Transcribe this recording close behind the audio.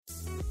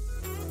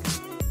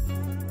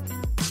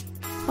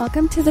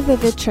Welcome to the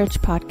Vivid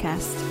Church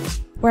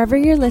podcast. Wherever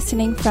you're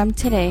listening from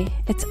today,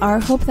 it's our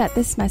hope that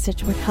this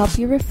message would help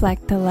you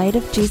reflect the light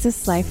of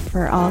Jesus' life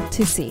for all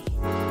to see.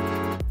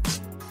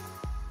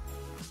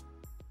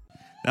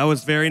 That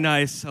was very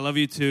nice. I love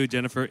you too,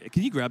 Jennifer.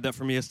 Can you grab that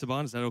for me,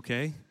 Esteban? Is that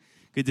okay?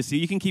 Good to see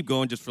you. You can keep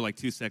going just for like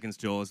 2 seconds,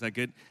 Joel. Is that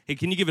good? Hey,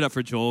 can you give it up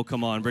for Joel?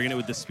 Come on, bringing it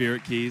with the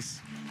spirit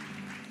keys.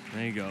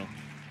 There you go.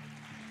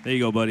 There you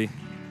go, buddy.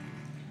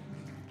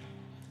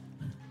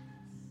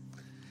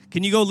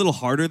 Can you go a little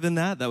harder than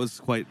that? That was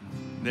quite...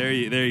 There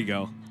you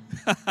go.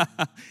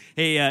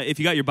 Hey, if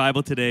you got your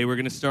Bible today, we're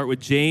going to start with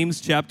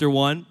James chapter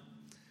 1,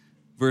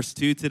 verse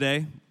 2 today.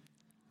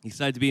 You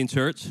excited to be in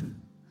church?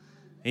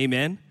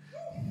 Amen.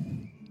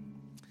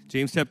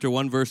 James chapter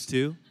 1, verse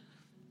 2.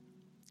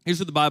 Here's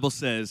what the Bible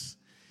says.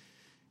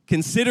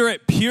 Consider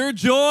it pure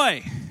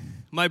joy,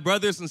 my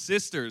brothers and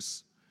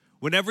sisters,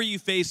 whenever you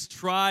face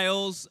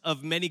trials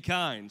of many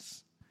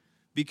kinds,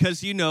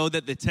 because you know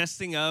that the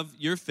testing of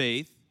your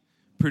faith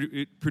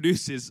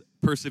produces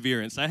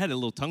perseverance. I had a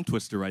little tongue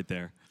twister right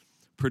there.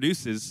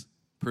 Produces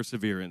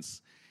perseverance.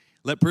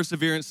 Let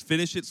perseverance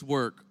finish its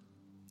work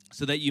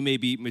so that you may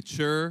be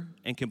mature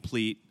and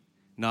complete,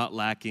 not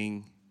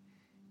lacking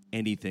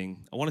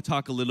anything. I want to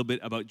talk a little bit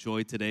about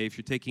joy today. If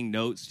you're taking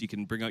notes, you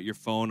can bring out your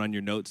phone on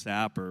your notes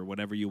app or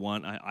whatever you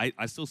want.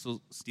 I still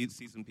see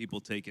some people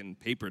taking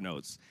paper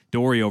notes.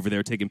 Dory over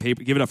there taking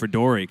paper. Give it up for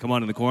Dory. Come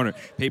on in the corner.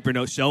 Paper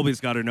notes.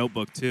 Shelby's got her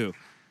notebook too.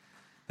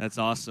 That's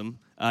awesome.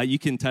 You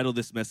can title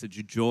this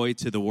message, Joy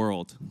to the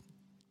World.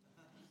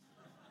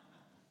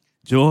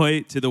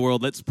 Joy to the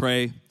world. Let's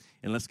pray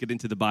and let's get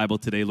into the Bible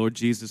today. Lord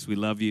Jesus, we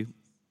love you.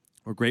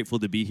 We're grateful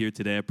to be here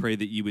today. I pray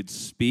that you would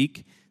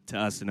speak to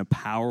us in a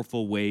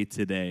powerful way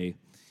today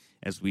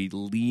as we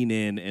lean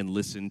in and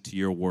listen to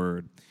your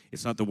word.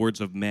 It's not the words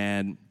of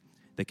man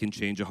that can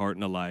change a heart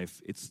and a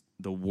life. It's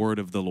the word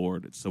of the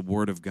Lord. It's the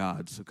word of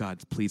God. So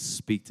God, please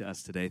speak to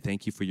us today.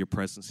 Thank you for your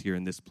presence here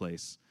in this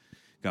place.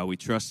 God, we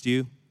trust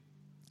you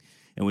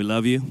and we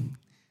love you.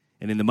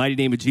 And in the mighty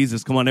name of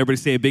Jesus, come on, everybody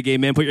say a big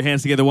amen. Put your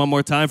hands together one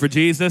more time for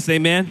Jesus.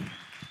 Amen.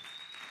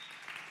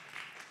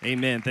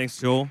 Amen. Thanks,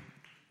 Joel.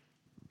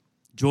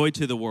 Joy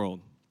to the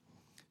world.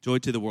 Joy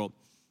to the world.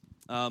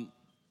 Have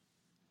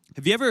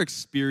you ever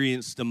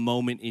experienced a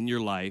moment in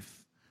your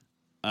life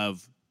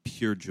of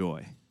pure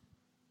joy?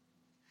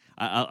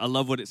 I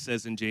love what it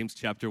says in James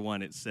chapter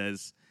 1. It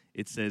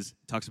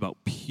talks about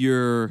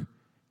pure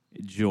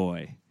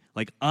joy,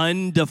 like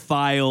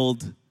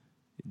undefiled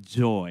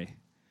joy.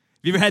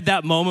 Have you ever had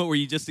that moment where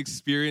you just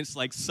experienced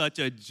like such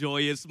a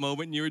joyous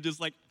moment and you were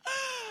just like,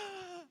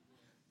 ah?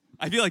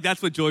 I feel like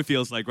that's what joy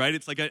feels like, right?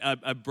 It's like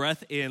a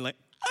breath in, like,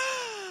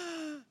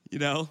 ah, you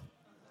know?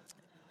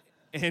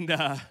 And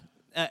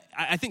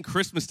I think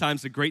Christmas time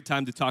is a great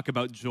time to talk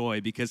about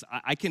joy because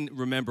I can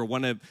remember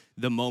one of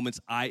the moments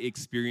I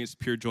experienced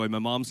pure joy. My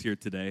mom's here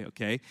today,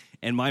 okay?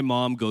 And my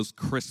mom goes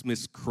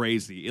Christmas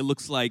crazy. It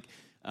looks like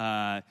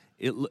the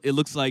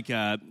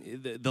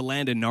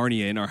land of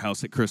Narnia in our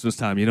house at Christmas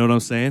time. You know what I'm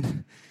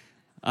saying?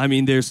 I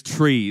mean, there's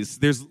trees.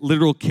 There's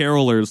literal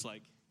carolers,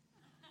 like.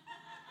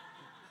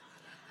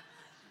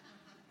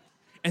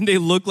 And they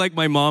look like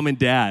my mom and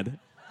dad.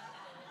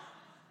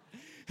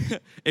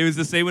 It was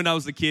the same when I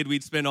was a kid.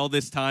 We'd spend all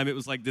this time. It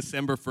was like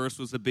December 1st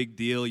was a big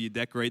deal. You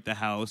decorate the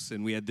house,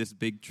 and we had this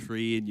big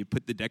tree, and you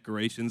put the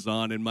decorations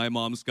on, and my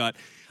mom's got,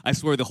 I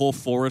swear, the whole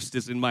forest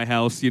is in my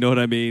house. You know what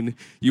I mean?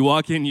 You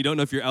walk in, you don't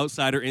know if you're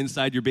outside or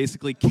inside. You're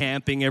basically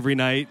camping every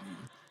night.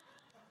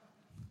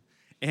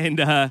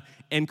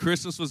 And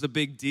Christmas was a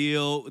big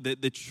deal.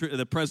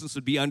 The presents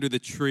would be under the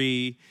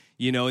tree,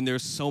 you know, and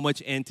there's so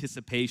much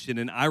anticipation.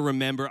 And I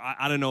remember,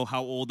 I don't know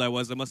how old I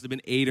was. I must have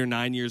been 8 or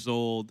 9 years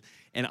old.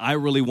 And I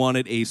really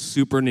wanted a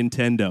Super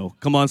Nintendo.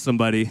 Come on,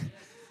 somebody.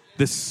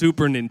 The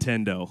Super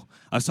Nintendo.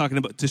 I was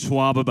talking to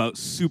Schwab about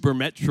Super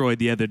Metroid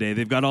the other day.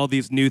 They've got all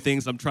these new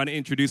things. I'm trying to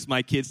introduce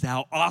my kids to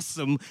how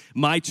awesome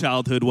my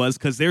childhood was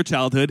because their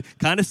childhood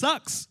kind of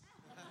sucks.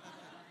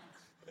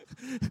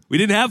 We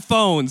didn't have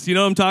phones. You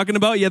know what I'm talking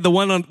about? You had the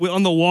one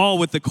on the wall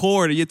with the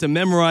cord. And you had to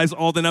memorize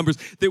all the numbers.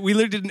 That we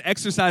literally did an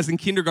exercise in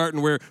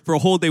kindergarten where for a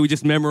whole day we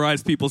just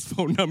memorized people's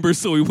phone numbers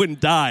so we wouldn't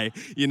die,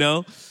 you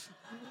know?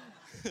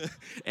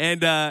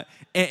 And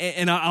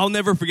I'll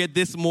never forget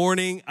this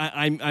morning.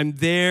 I'm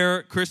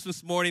there,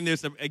 Christmas morning.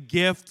 There's a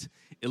gift.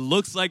 It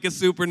looks like a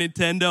Super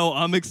Nintendo.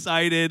 I'm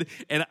excited.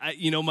 And,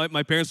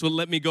 my parents wouldn't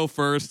let me go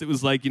first. It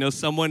was like,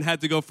 someone had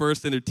to go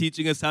first, and they're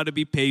teaching us how to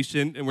be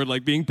patient. And we're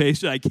like, being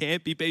patient, I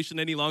can't be patient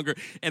any longer.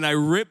 And I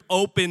rip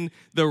open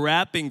the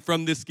wrapping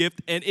from this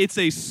gift, and it's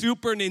a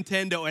Super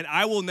Nintendo. And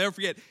I will never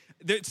forget,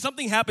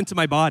 something happened to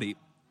my body.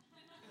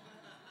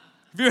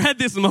 Have you ever had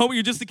this moment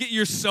where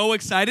you're so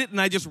excited,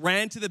 and I just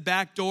ran to the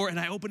back door, and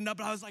I opened it up,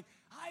 and I was like,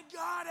 I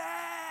got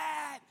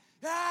it!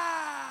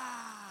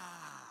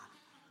 Ah!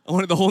 I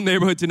wanted the whole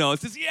neighborhood to know. It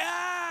says,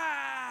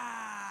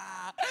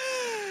 yeah!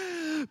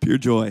 Pure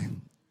joy.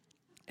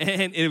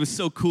 And it was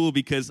so cool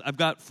because I've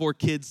got 4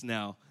 kids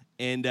now,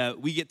 And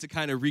we get to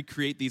kind of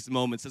recreate these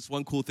moments. That's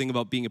one cool thing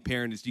about being a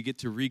parent is you get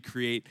to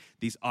recreate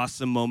these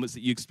awesome moments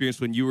that you experienced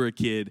when you were a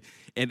kid.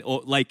 And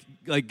like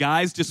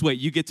guys, just wait,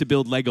 you get to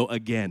build Lego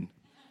again.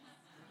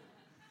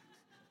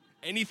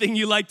 Anything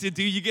you like to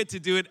do, you get to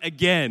do it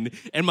again.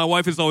 And my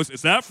wife is always,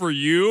 is that for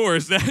you? Or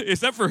is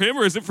that for him?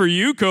 Or is it for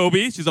you,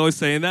 Kobe? She's always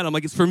saying that. I'm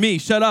like, it's for me.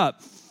 Shut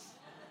up.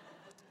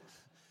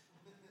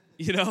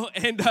 You know,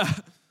 and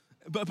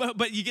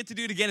but you get to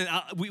do it again.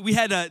 And we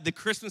had the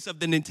Christmas of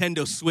the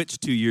Nintendo Switch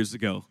 2 years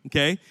ago,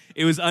 okay?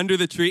 It was under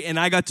the tree, and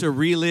I got to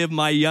relive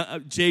my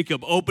young,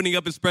 Jacob opening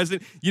up his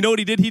present. You know what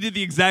he did? He did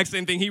the exact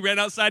same thing. He ran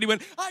outside. He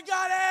went, I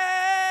got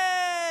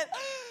it!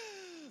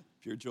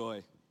 Pure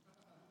joy.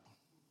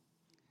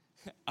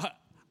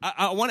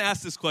 I want to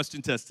ask this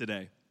question to us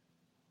today,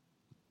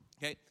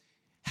 okay?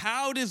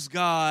 How does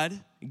God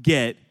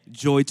get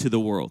joy to the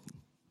world?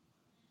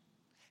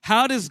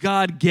 How does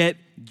God get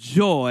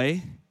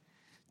joy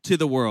to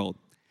the world?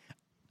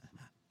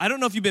 I don't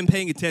know if you've been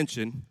paying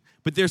attention,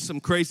 but there's some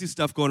crazy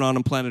stuff going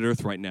on planet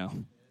Earth right now.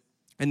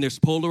 And there's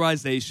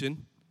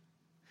polarization,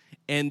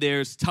 and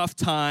there's tough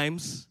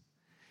times,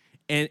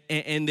 and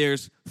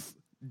there's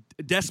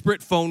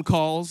desperate phone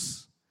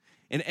calls.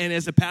 And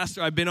as a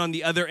pastor, I've been on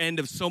the other end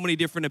of so many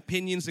different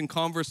opinions and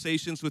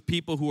conversations with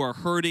people who are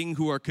hurting,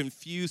 who are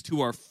confused,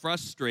 who are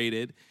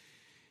frustrated.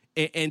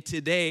 And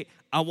today,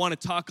 I want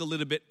to talk a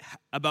little bit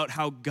about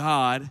how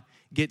God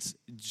gets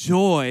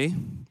joy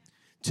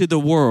to the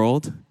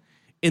world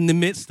in the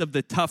midst of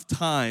the tough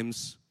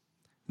times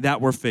that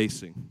we're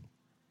facing.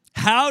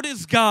 How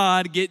does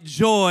God get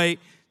joy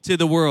to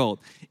the world?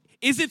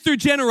 Is it through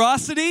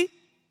generosity?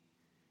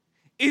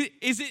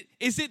 Is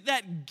it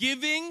that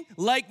giving,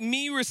 like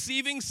me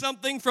receiving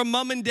something from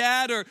mom and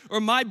dad, or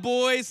my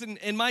boys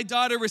and my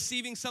daughter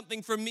receiving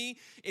something from me?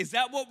 Is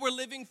that what we're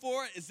living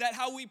for? Is that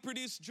how we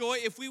produce joy?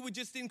 If we would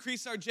just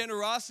increase our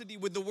generosity,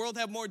 would the world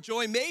have more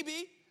joy?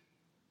 Maybe.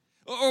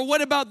 Or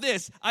what about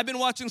this? I've been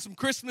watching some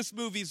Christmas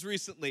movies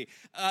recently.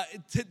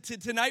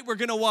 Tonight we're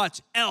going to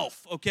watch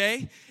Elf,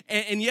 okay?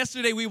 And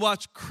yesterday we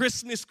watched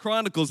Christmas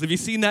Chronicles. Have you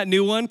seen that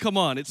new one? Come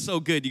on, it's so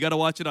good. You got to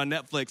watch it on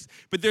Netflix.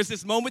 But there's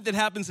this moment that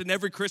happens in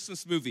every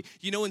Christmas movie.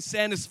 You know when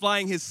Santa's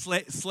flying his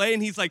sleigh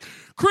and he's like,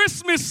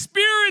 Christmas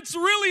spirit's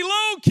really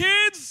low,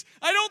 kids.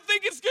 I don't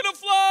think it's going to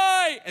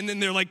fly. And then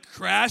they're like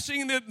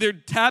crashing. They're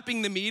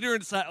tapping the meter.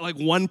 And it's like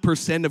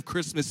 1% of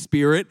Christmas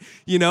spirit,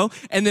 you know?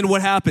 And then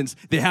what happens?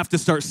 They have to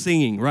start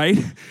singing, right?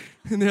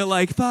 And they're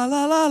like, fa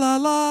la la la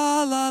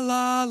la la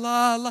la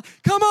la la.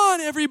 Come on,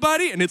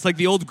 everybody. And it's like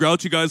the old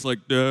grouchy guys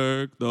like,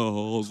 deck the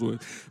halls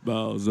with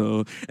boughs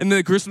of. And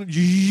then Christmas,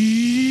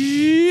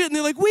 and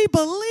they're like, we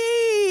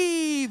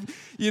believe.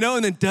 You know,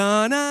 and then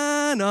da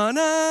na na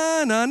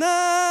na na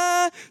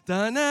na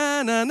da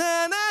na na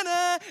na na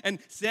na, and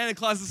Santa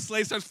Claus's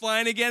sleigh starts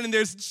flying again, and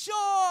there's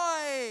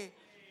joy.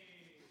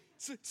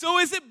 So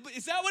is that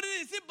what it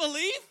is? Is it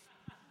belief?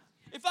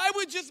 If I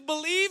would just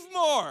believe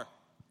more,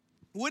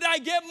 would I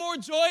get more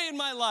joy in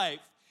my life?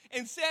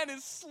 And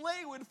Santa's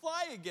sleigh would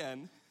fly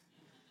again.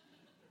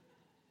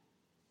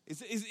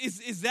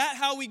 Is that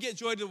how we get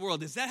joy to the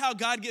world? Is that how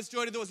God gets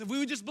joy to the world? If we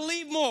would just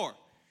believe more.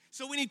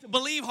 So we need to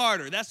believe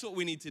harder. That's what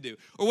we need to do.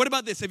 Or what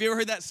about this? Have you ever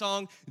heard that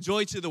song,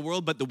 Joy to the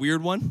World, but the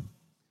weird one?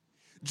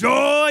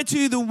 Joy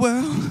to the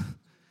world.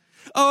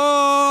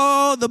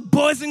 Oh, the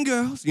boys and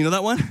girls. You know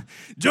that one?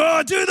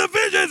 Joy to the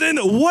fishes. And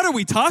what are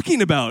we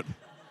talking about?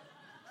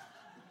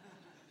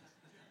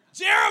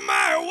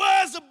 Jeremiah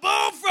was a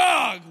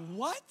bullfrog.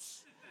 What?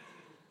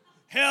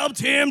 Helped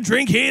him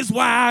drink his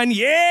wine.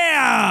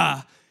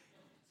 Yeah.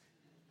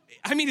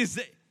 I mean, is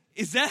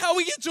that how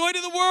we get joy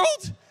to the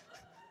world?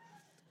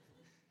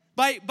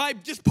 By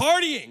just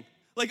partying.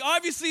 Like,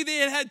 obviously, they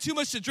had too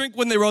much to drink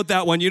when they wrote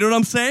that one. You know what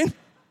I'm saying?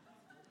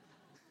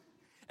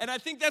 And I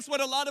think that's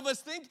what a lot of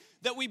us think,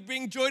 that we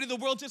bring joy to the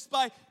world just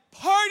by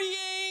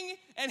partying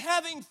and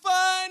having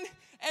fun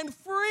and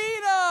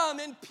freedom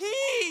and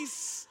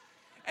peace.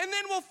 And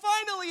then we'll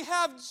finally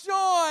have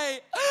joy.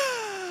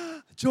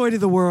 Joy to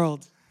the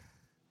world.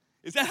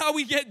 Is that how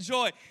we get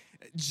joy?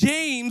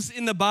 James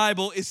in the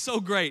Bible is so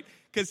great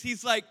because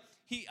he's like,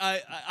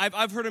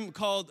 I've heard him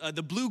called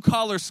the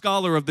blue-collar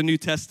scholar of the New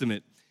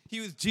Testament. He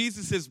was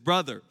Jesus'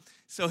 brother.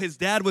 So his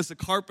dad was a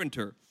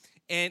carpenter.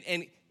 And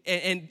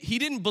he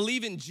didn't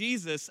believe in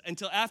Jesus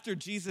until after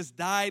Jesus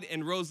died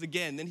and rose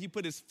again. Then he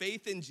put his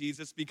faith in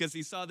Jesus because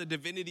he saw the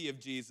divinity of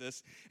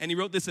Jesus. And he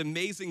wrote this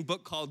amazing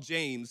book called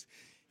James.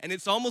 And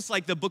it's almost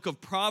like the book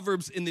of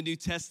Proverbs in the New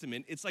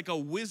Testament. It's like a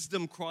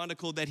wisdom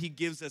chronicle that he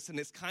gives us, and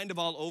it's kind of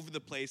all over the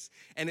place,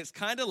 and it's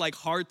kind of like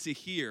hard to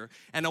hear.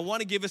 And I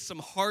want to give us some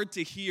hard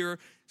to hear,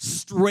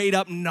 straight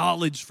up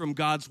knowledge from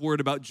God's word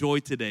about joy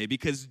today,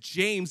 because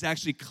James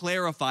actually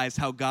clarifies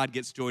how God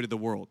gets joy to the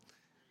world.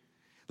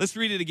 Let's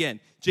read it again.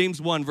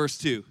 James 1, verse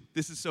 2.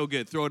 This is so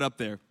good. Throw it up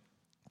there.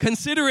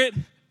 Consider it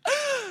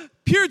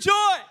pure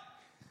joy.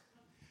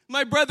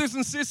 My brothers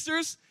and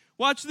sisters,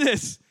 watch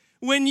this.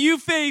 When you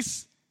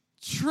face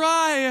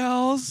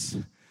trials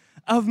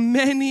of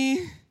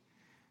many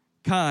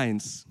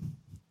kinds.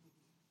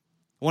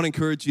 I want to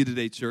encourage you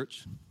today,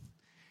 church,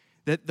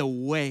 that the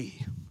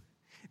way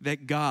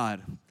that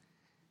God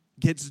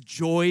gets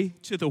joy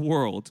to the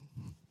world,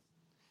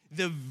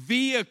 the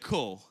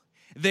vehicle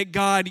that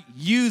God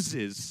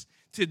uses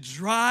to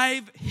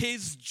drive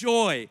his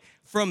joy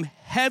from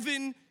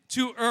heaven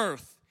to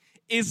earth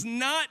is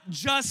not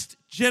just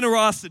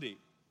generosity.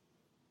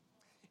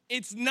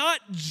 It's not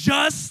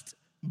just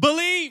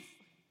belief.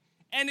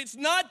 And it's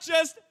not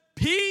just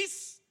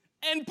peace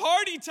and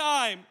party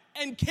time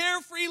and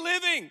carefree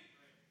living.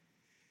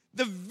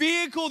 The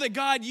vehicle that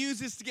God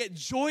uses to get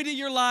joy to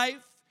your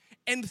life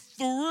and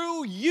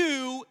through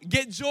you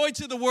get joy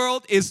to the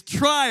world is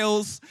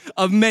trials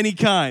of many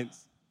kinds.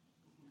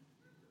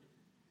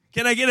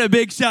 Can I get a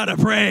big shout of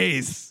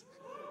praise?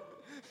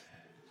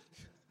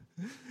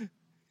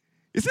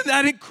 Isn't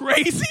that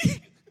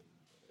crazy?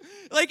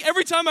 Like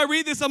every time I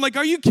read this, I'm like,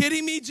 are you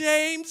kidding me,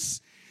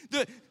 James?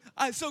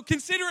 So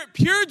consider it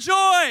pure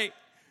joy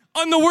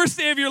on the worst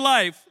day of your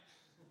life.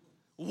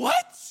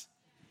 What?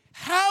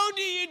 How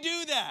do you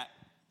do that?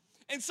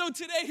 And so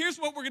today, here's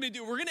what we're going to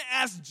do. We're going to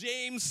ask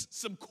James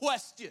some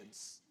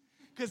questions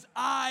because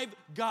I've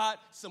got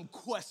some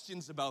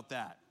questions about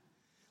that.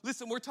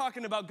 Listen, we're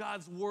talking about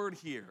God's word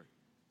here.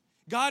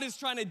 God is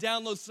trying to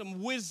download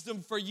some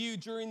wisdom for you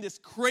during this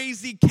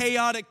crazy,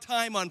 chaotic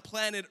time on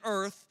planet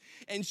Earth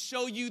and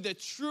show you the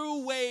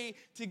true way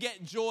to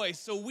get joy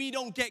so we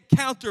don't get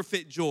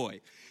counterfeit joy,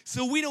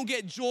 so we don't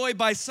get joy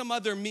by some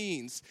other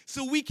means,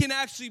 so we can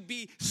actually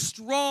be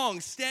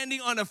strong, standing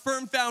on a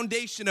firm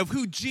foundation of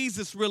who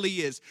Jesus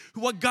really is,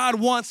 what God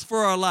wants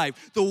for our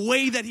life, the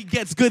way that he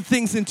gets good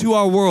things into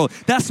our world.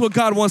 That's what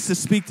God wants to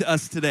speak to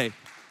us today.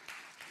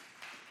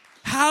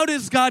 How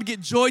does God get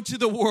joy to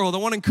the world? I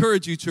want to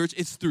encourage you, church.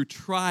 It's through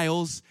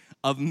trials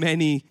of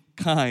many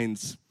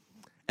kinds.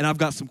 And I've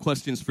got some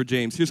questions for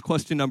James. Here's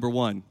question number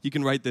 1. You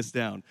can write this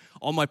down.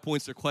 All my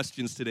points are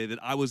questions today that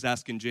I was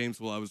asking James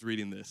while I was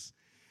reading this.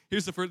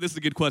 Here's the first. This is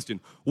a good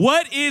question.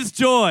 What is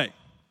joy?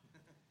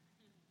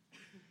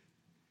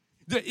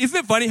 Isn't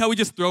it funny how we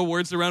just throw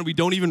words around? We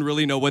don't even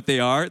really know what they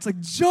are. It's like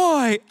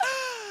joy.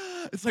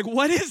 It's like,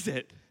 what is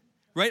it?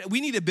 Right? We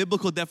need a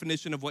biblical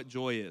definition of what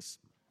joy is.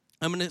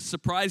 I'm going to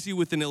surprise you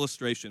with an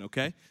illustration,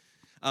 okay?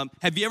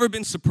 Have you ever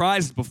been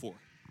surprised before?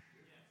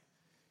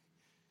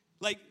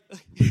 Like,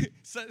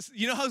 so,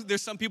 you know how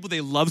there's some people, they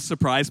love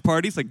surprise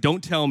parties? Like,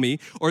 don't tell me.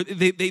 Or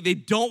they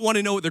don't want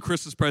to know what their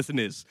Christmas present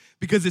is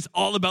because it's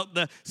all about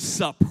the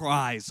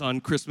surprise on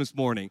Christmas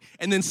morning.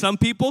 And then some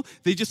people,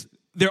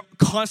 they're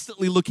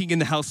constantly looking in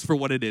the house for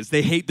what it is.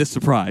 They hate the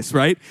surprise,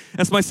 right?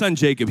 That's my son,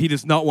 Jacob. He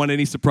does not want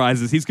any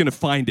surprises. He's going to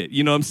find it.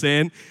 You know what I'm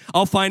saying?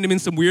 I'll find him in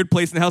some weird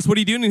place in the house. What are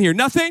you doing in here?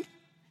 Nothing.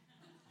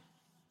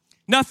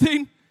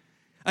 Nothing.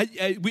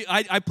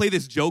 I play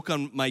this joke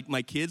on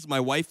my kids. My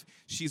wife,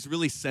 she's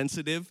really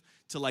sensitive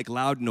to like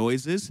loud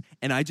noises,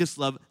 and I just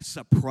love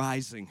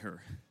surprising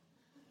her.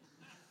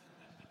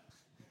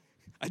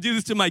 I do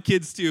this to my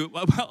kids too.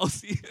 I'll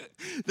see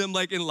them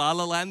like in La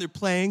La Land, they're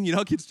playing. You know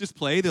how kids just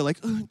play? They're like,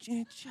 oh,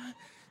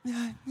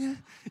 yeah.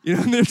 You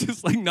know, and they're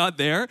just like not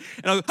there.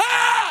 And I'm like,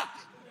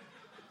 ah!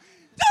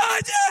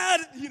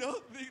 Dad! You know,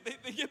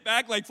 they get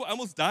back like, I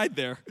almost died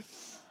there.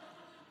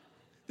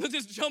 They'll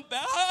just jump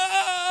back.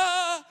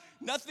 Ah!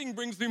 Nothing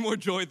brings me more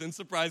joy than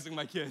surprising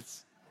my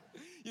kids.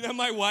 You know,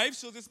 my wife,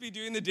 she'll just be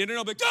doing the dinner, and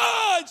I'll be like,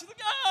 God! She's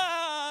like,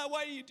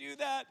 why do you do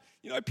that?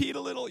 You know, I peed a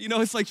little. You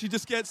know, it's like she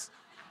just gets...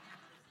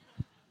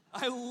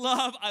 I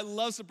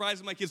love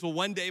surprising my kids. Well,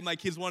 one day, my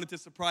kids wanted to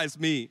surprise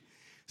me.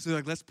 So they're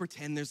like, let's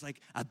pretend there's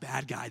like a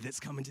bad guy that's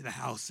coming to the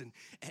house,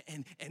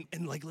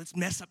 and like, let's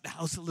mess up the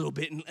house a little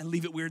bit and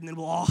leave it weird, and then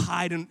we'll all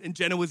hide. And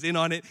Jenna was in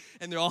on it,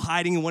 and they're all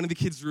hiding in one of the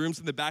kids' rooms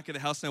in the back of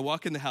the house, and I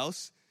walk in the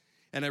house,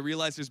 and I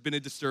realize there's been a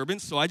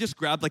disturbance, so I just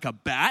grabbed like a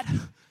bat,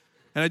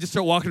 and I just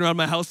start walking around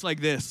my house like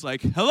this,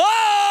 like,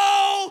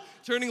 hello,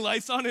 turning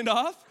lights on and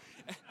off.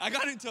 I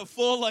got into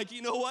full, like,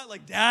 you know what,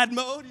 like dad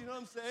mode, you know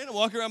what I'm saying? I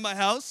walk around my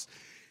house,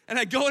 and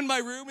I go in my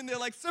room, and they're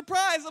like,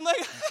 surprise. I'm like,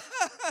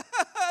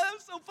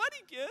 that's so funny,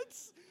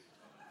 kids.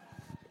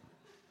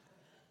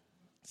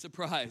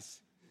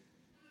 Surprise.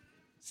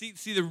 See,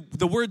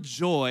 the word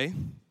joy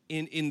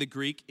in the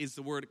Greek is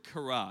the word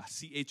chara,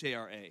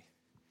 C-H-A-R-A.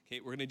 Okay,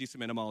 we're going to do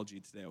some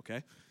etymology today,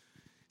 okay?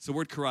 So the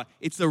word chara,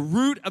 it's the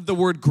root of the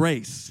word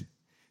grace.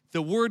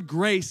 The word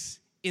grace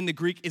in the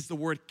Greek is the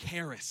word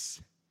charis.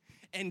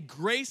 And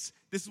grace,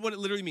 this is what it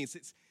literally means.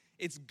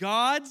 It's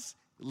God's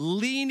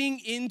leaning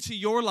into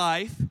your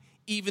life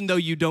even though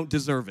you don't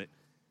deserve it.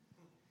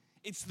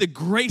 It's the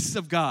grace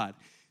of God.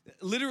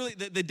 Literally,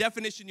 the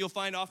definition you'll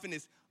find often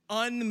is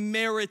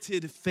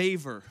unmerited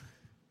favor.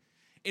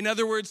 In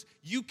other words,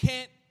 you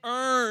can't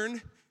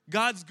earn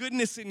God's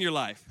goodness in your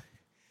life.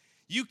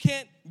 You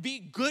can't be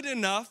good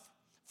enough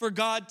for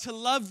God to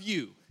love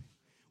you.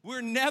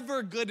 We're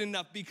never good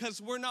enough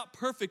because we're not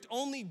perfect.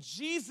 Only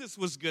Jesus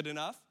was good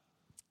enough.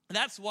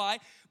 That's why,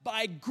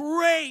 by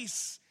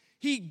grace,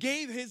 he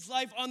gave his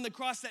life on the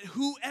cross that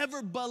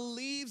whoever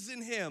believes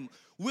in him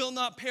will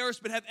not perish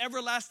but have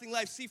everlasting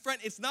life. See, friend,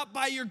 it's not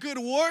by your good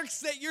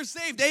works that you're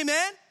saved.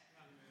 Amen?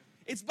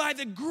 It's by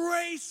the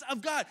grace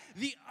of God,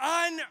 the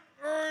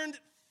unearned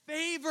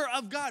favor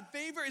of God.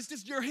 Favor is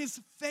just you're his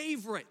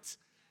favorite.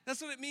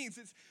 That's what it means.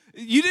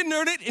 You didn't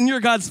earn it, and you're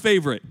God's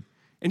favorite.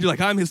 And you're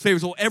like, I'm his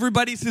favorite. Well,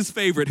 everybody's his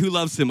favorite who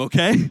loves him,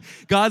 okay?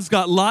 God's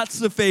got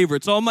lots of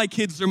favorites. All my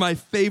kids are my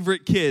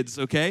favorite kids,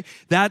 okay?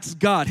 That's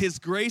God. His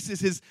grace is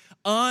his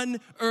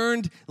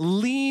unearned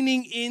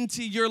leaning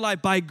into your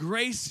life. By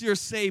grace you're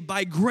saved.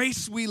 By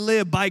grace we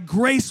live. By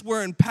grace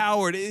we're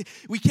empowered.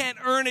 We can't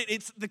earn it.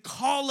 It's the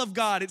call of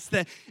God. It's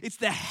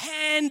the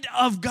hand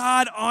of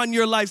God on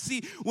your life.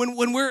 See,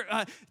 when we're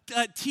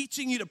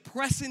teaching you to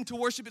press into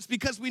worship, it's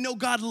because we know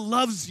God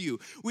loves you.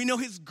 We know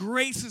his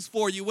grace is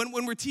for you. When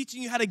we're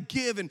teaching you how to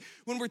give and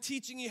when we're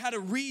teaching you how to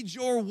read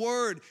your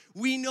word,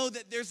 we know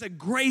that there's a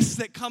grace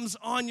that comes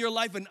on your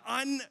life, an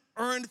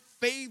unearned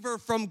favor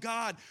from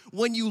God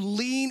when you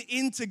lean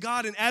into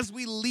God. And as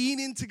we lean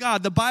into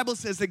God, the Bible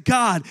says that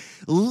God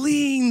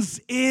leans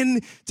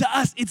in to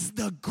us. It's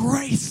the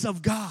grace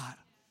of God.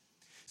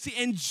 See,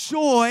 and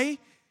joy,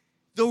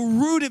 the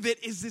root of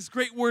it is this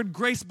great word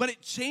grace, but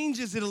it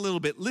changes it a little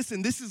bit.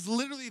 Listen, this is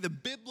literally the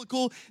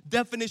biblical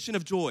definition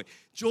of joy.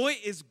 Joy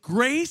is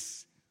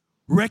grace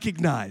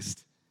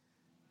recognized.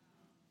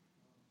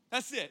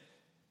 That's it.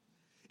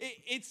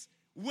 It's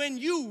when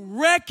you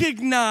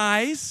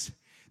recognize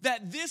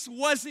that this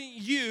wasn't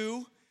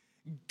you,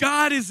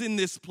 God is in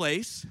this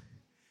place.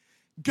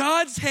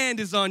 God's hand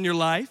is on your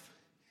life.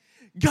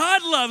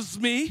 God loves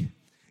me.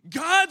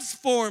 God's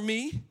for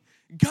me.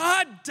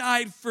 God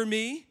died for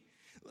me.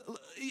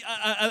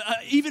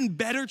 Even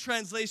better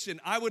translation,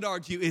 I would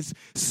argue, is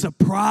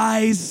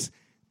surprise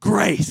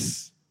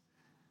grace.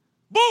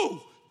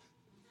 Boo!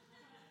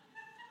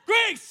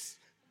 Grace!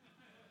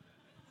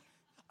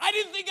 I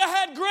didn't think I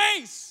had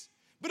grace,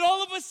 but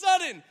all of a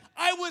sudden,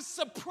 I was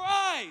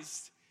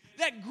surprised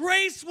that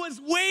grace was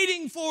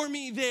waiting for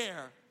me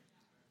there.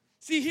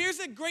 See, here's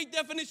a great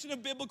definition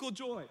of biblical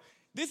joy.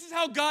 This is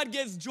how God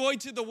gives joy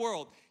to the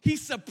world. He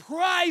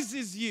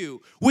surprises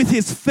you with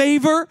his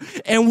favor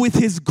and with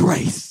his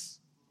grace.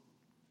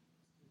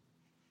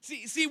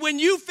 See, when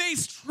you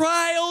face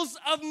trials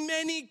of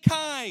many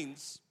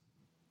kinds,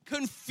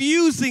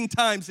 confusing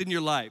times in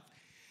your life,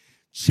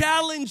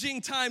 challenging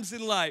times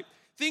in life,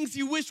 things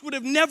you wish would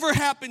have never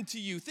happened to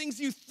you, things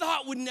you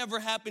thought would never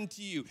happen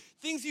to you,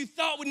 things you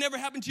thought would never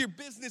happen to your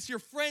business, your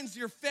friends,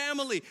 your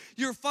family,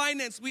 your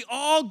finance. We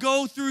all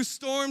go through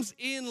storms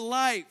in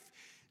life.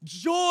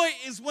 Joy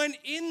is when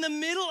in the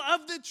middle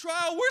of the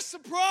trial, we're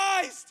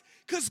surprised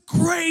because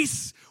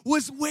grace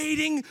was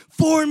waiting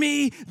for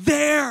me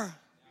there.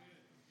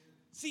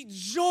 See,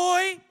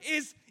 joy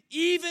is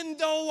even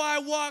though I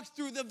walk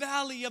through the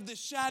valley of the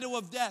shadow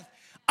of death,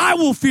 I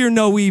will fear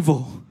no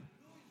evil.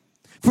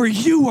 For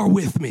you are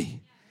with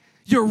me.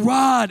 Your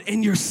rod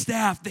and your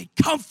staff, they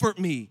comfort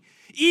me,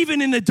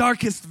 even in the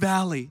darkest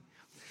valley.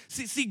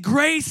 See,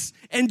 grace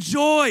and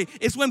joy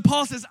is when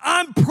Paul says,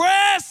 I'm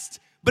pressed,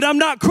 but I'm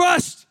not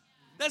crushed.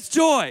 That's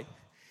joy.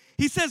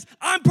 He says,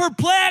 I'm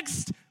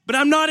perplexed, but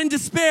I'm not in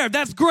despair.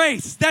 That's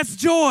grace. That's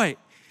joy.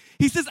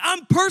 He says,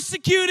 I'm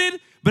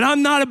persecuted, but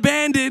I'm not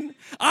abandoned.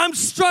 I'm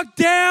struck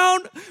down,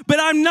 but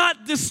I'm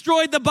not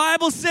destroyed. The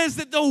Bible says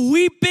that the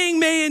weeping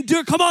may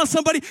endure. Come on,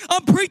 somebody.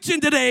 I'm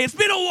preaching today. It's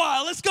been a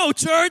while. Let's go,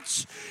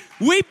 church.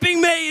 Weeping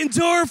may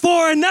endure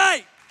for a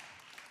night,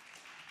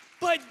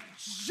 but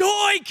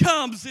joy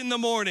comes in the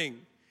morning.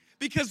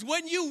 Because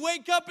when you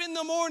wake up in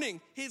the morning,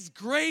 his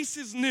grace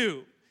is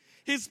new.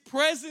 His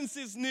presence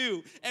is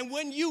new. And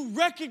when you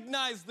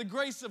recognize the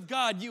grace of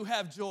God, you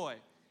have joy.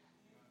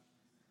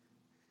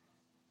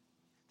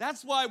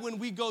 That's why when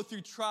we go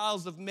through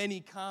trials of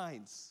many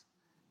kinds,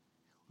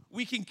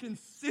 we can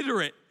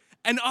consider it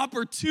an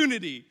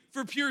opportunity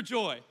for pure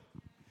joy.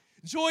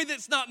 Joy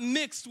that's not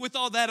mixed with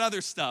all that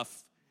other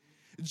stuff.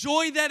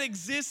 Joy that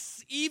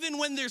exists even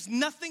when there's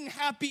nothing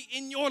happy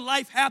in your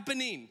life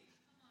happening.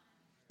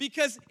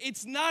 Because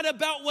it's not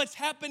about what's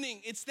happening.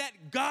 It's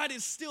that God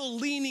is still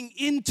leaning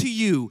into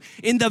you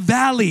in the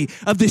valley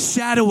of the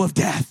shadow of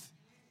death.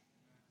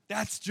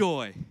 That's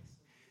joy.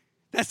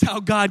 That's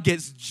how God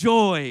gets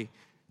joy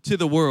to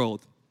the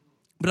world.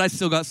 But I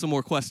still got some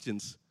more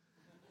questions.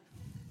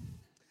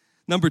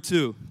 Number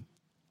 2,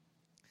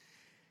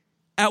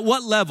 at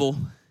what level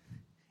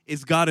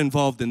is God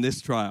involved in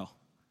this trial?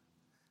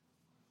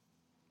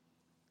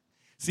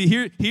 See,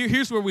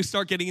 here's where we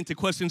start getting into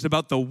questions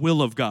about the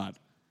will of God.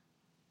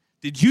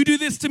 Did you do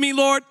this to me,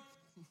 Lord?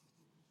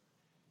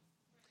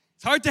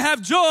 It's hard to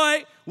have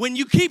joy when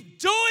you keep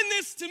doing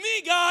this to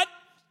me, God.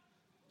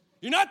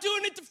 You're not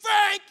doing it to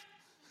Frank.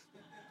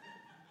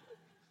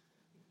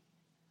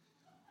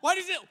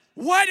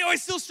 Why do I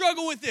still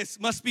struggle with this?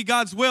 Must be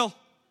God's will.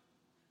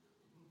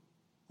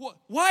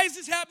 Why is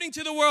this happening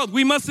to the world?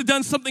 We must have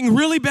done something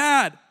really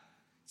bad.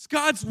 It's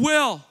God's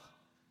will.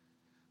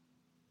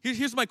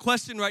 Here's my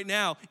question right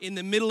now in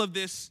the middle of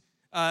this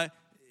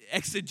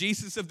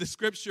exegesis of the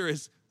scripture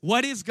is,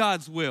 what is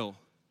God's will?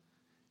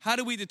 How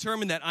do we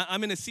determine that?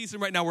 I'm in a season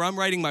right now where I'm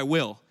writing my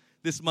will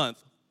this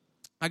month.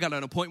 I got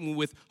an appointment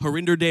with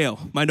Harinder Dale,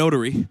 my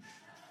notary.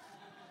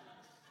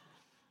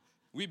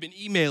 We've been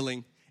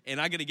emailing,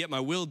 and I got to get my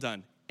will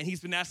done. and he's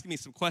been asking me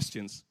some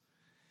questions.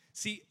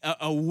 See,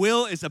 a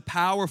will is a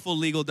powerful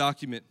legal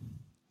document.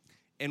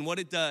 And what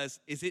it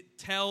does is it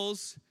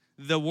tells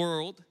the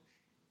world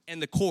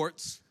and the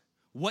courts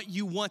what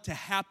you want to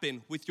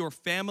happen with your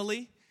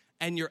family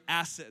and your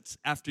assets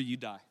after you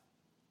die.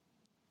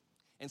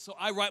 And so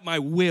I write my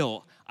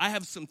will. I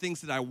have some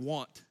things that I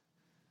want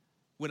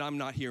when I'm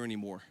not here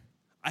anymore.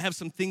 I have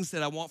some things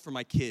that I want for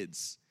my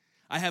kids.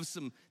 I have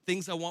some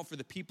things I want for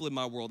the people in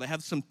my world. I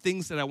have some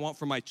things that I want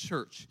for my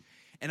church.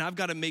 And I've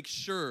got to make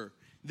sure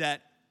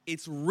that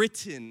it's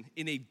written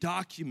in a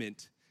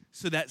document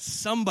so that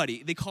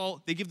somebody, they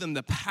give them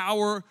the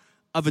power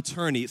of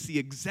attorney. It's the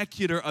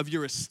executor of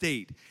your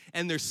estate.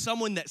 And there's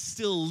someone that's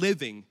still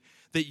living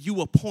that you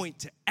appoint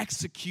to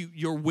execute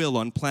your will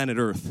on planet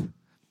Earth.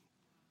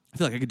 I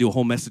feel like I could do a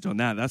whole message on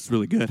that. That's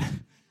really good.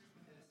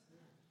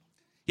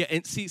 Yeah,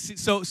 and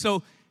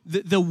so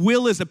the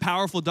will is a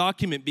powerful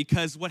document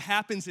because what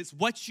happens is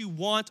what you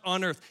want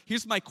on earth.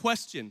 Here's my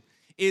question.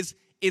 Is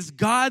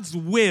God's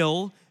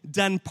will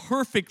done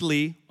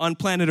perfectly on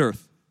planet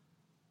Earth?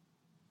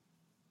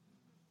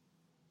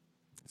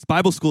 It's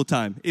Bible school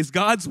time. Is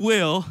God's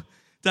will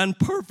done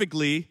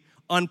perfectly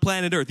on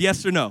planet Earth?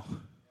 Yes or no?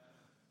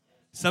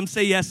 Some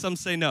say yes, some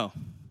say no.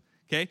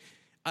 Okay?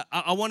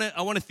 I want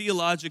to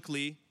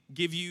theologically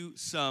give you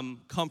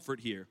some comfort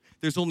here.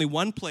 There's only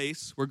one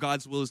place where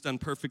God's will is done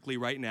perfectly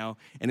right now,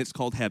 and it's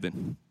called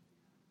heaven.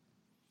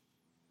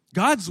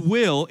 God's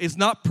will is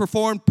not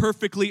performed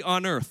perfectly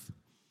on earth.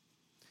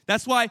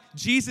 That's why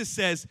Jesus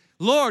says,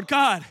 Lord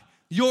God,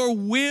 your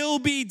will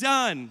be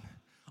done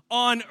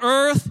on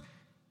earth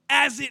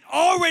as it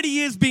already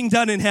is being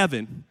done in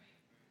heaven.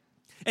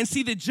 And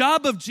see, the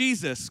job of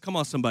Jesus, come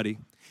on somebody,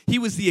 he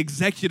was the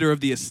executor of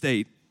the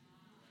estate.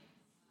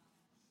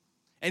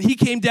 And he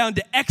came down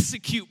to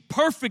execute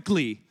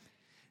perfectly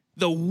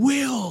the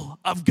will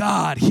of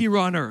God here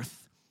on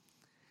earth.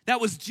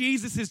 That was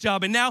Jesus'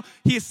 job. And now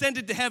he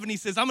ascended to heaven. He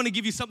says, I'm going to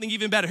give you something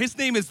even better. His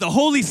name is the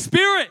Holy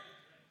Spirit.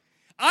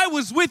 I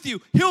was with you.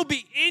 He'll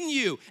be in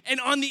you. And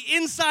on the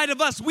inside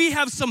of us, we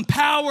have some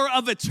power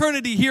of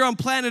eternity here on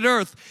planet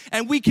Earth.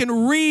 And we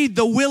can read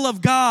the will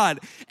of God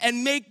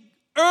and make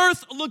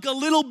earth look a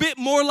little bit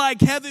more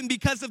like heaven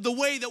because of the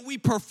way that we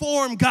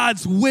perform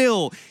God's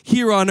will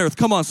here on earth.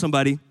 Come on,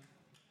 somebody.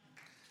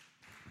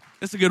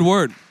 That's a good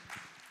word.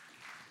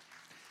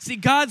 See,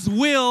 God's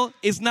will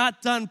is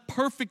not done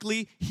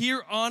perfectly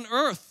here on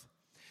earth.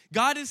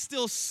 God is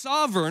still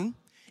sovereign,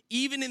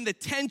 even in the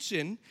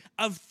tension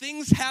of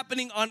things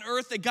happening on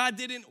earth that God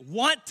didn't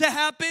want to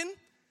happen.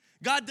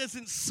 God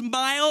doesn't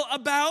smile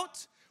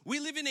about. We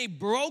live in a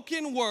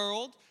broken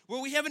world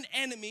where we have an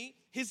enemy.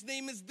 His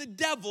name is the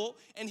devil,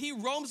 and he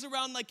roams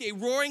around like a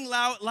roaring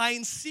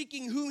lion,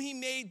 seeking whom he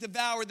may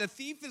devour. The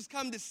thief has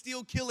come to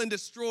steal, kill, and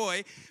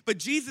destroy. But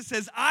Jesus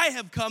says, I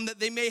have come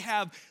that they may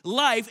have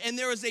life. And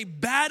there is a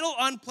battle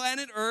on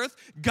planet Earth,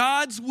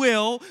 God's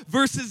will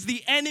versus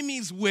the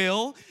enemy's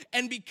will.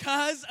 And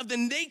because of the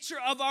nature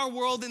of our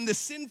world and the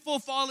sinful,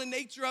 fallen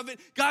nature of it,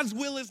 God's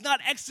will is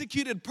not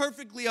executed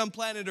perfectly on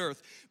planet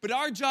Earth. But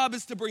our job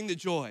is to bring the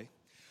joy.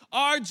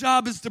 Our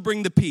job is to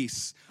bring the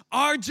peace.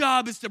 Our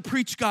job is to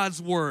preach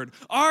God's word.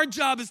 Our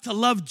job is to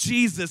love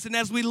Jesus. And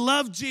as we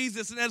love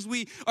Jesus and as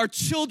we are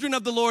children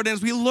of the Lord, and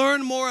as we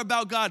learn more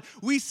about God,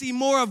 we see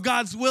more of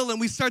God's will and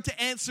we start to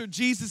answer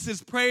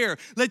Jesus' prayer.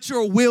 Let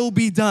your will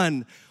be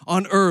done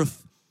on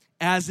earth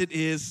as it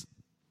is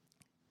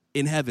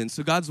in heaven.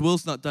 So God's will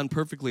is not done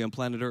perfectly on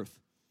planet Earth.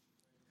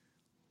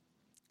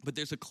 But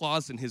there's a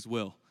clause in his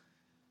will.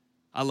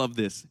 I love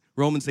this.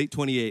 Romans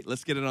 8:28.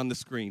 Let's get it on the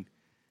screen.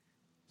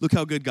 Look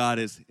how good God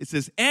is. It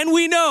says, and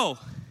we know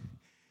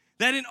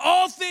that in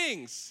all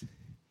things,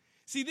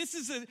 see, this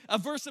is a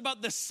verse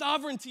about the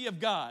sovereignty of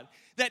God,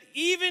 that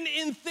even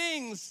in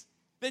things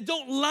that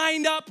don't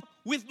line up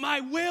with my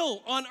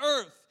will on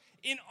earth,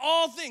 in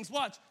all things,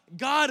 watch,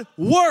 God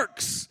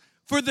works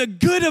for the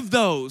good of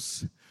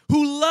those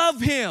who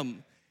love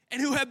him and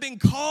who have been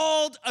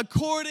called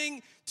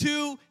according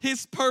to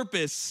his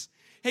purpose.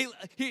 Hey,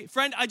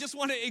 friend, I just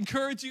want to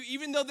encourage you,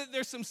 even though that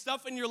there's some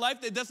stuff in your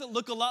life that doesn't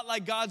look a lot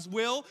like God's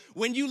will,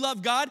 when you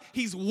love God,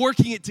 he's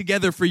working it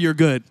together for your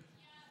good.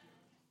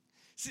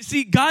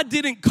 See, God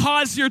didn't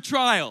cause your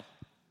trial.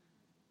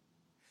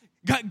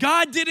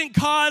 God didn't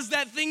cause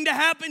that thing to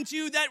happen to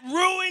you that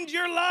ruined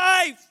your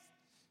life.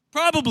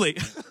 Probably.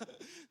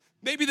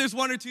 Maybe there's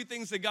one or two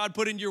things that God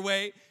put in your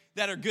way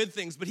that are good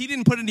things, but he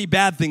didn't put any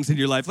bad things in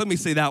your life. Let me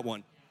say that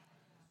one.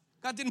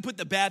 God didn't put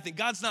the bad thing.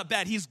 God's not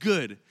bad. He's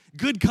good.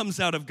 Good comes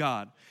out of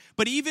God.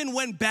 But even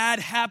when bad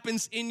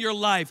happens in your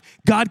life,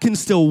 God can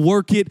still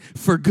work it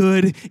for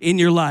good in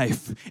your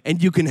life,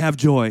 and you can have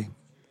joy.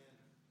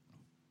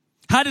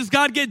 How does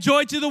God get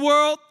joy to the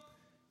world?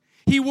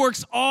 He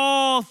works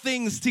all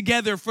things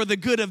together for the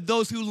good of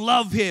those who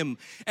love him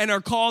and are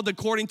called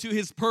according to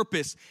his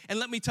purpose. And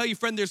let me tell you,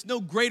 friend, there's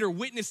no greater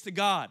witness to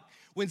God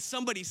when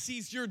somebody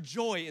sees your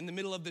joy in the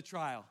middle of the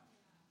trial.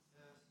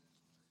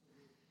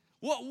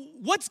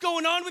 What's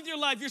going on with your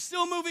life? You're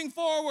still moving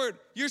forward.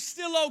 You're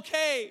still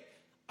okay.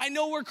 I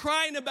know we're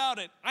crying about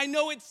it. I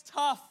know it's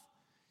tough.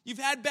 You've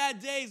had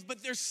bad days,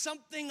 but there's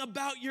something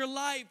about your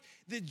life.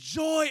 The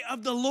joy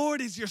of the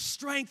Lord is your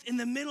strength in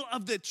the middle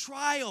of the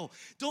trial.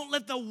 Don't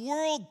let the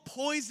world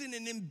poison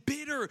and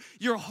embitter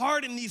your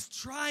heart in these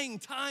trying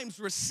times.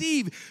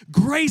 Receive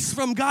grace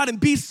from God and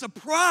be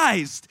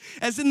surprised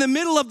as in the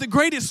middle of the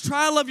greatest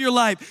trial of your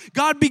life,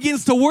 God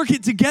begins to work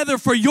it together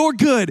for your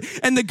good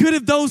and the good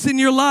of those in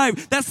your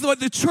life. That's what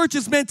the church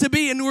is meant to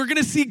be, and we're going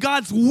to see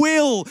God's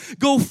will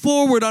go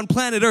forward on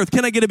planet Earth.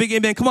 Can I get a big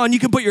amen? Come on, you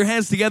can put your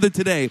hands together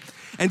today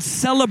and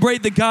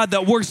celebrate the God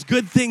that works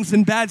good things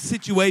in bad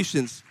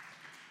situations.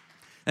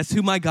 That's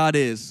who my God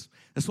is.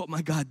 That's what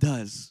my God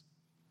does.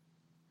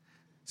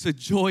 So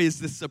joy is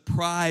the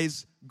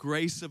surprise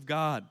grace of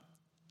God.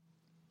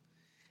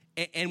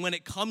 And when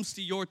it comes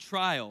to your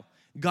trial,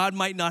 God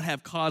might not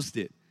have caused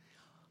it,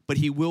 but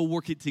he will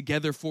work it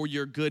together for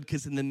your good,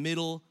 because in the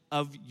middle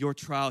of your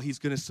trial, he's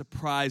going to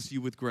surprise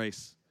you with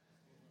grace.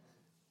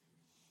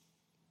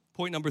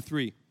 Point number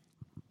 3.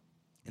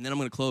 And then I'm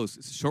going to close.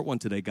 It's a short one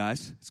today,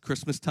 guys. It's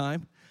Christmas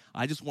time.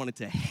 I just wanted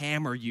to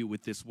hammer you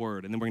with this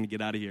word, and then we're going to get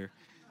out of here.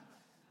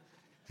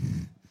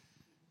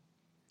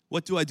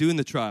 What do I do in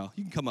the trial?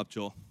 You can come up,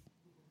 Joel.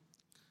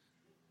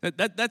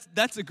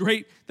 That's a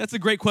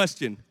great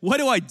question. What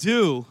do I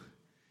do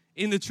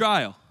in the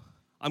trial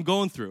I'm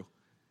going through?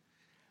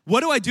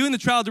 What do I do in the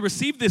trial to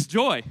receive this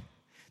joy?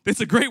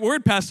 That's a great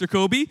word, Pastor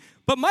Kobe,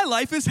 but my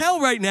life is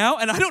hell right now,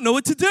 and I don't know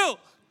what to do.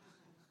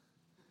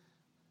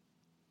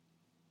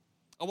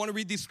 I want to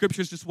read these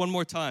scriptures just one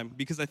more time,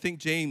 because I think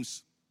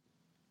James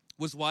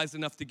was wise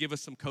enough to give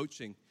us some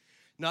coaching,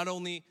 not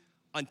only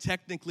on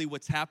technically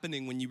what's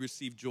happening when you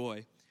receive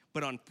joy,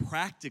 but on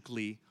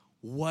practically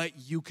what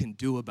you can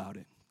do about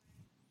it.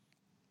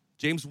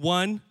 James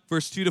 1,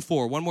 verse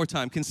 2-4, one more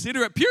time.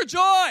 Consider it pure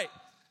joy,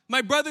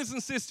 my brothers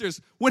and sisters,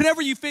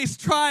 whenever you face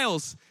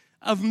trials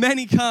of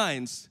many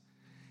kinds,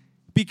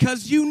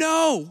 because you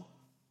know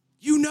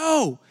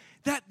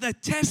that the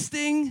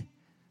testing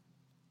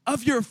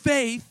of your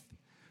faith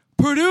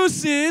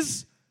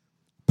produces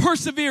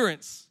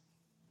perseverance.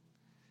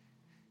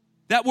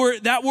 That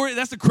word,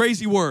 that's a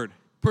crazy word,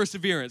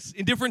 perseverance.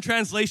 In different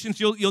translations,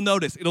 you'll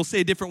notice it'll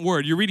say a different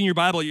word. You're reading your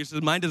Bible,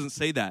 mine doesn't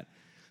say that.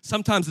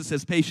 Sometimes it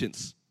says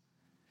patience,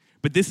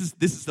 but this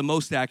is the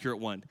most accurate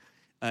one.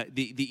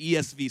 The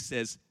ESV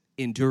says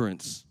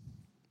endurance.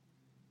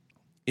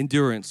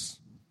 Endurance.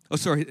 Oh,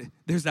 sorry,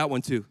 there's that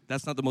one too.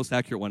 That's not the most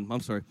accurate one. I'm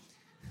sorry.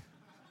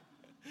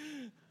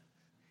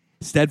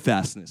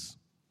 Steadfastness.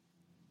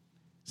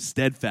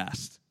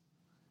 Steadfast.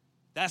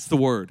 That's the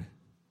word.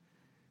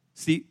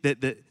 See,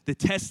 the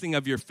testing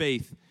of your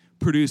faith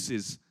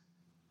produces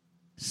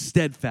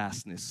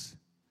steadfastness,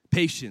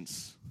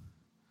 patience,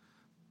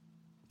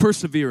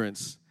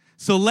 perseverance.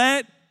 So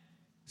let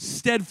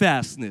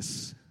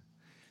steadfastness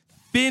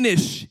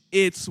finish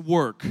its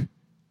work,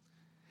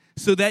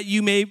 so that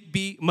you may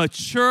be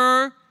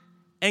mature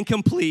and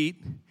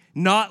complete,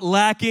 not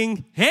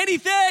lacking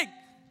anything.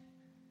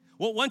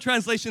 Well, one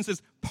translation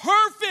says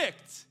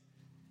perfect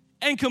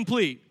and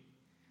complete,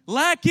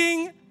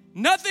 lacking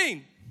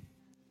nothing.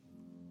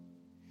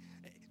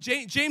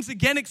 James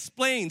again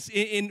explains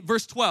in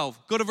verse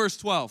 12. Go to verse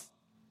 12.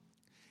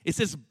 It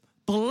says,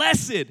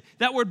 blessed.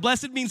 That word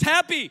blessed means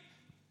happy.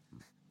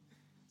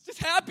 It's just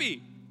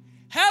happy.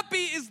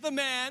 Happy is the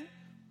man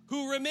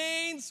who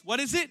remains, what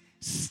is it?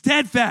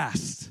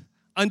 Steadfast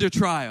under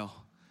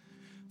trial.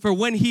 For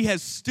when he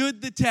has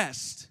stood the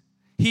test,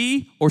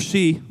 he or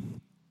she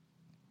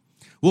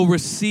will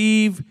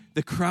receive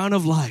the crown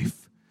of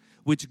life,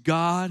 which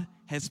God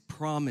has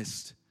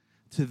promised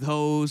to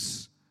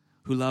those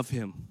who love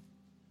him.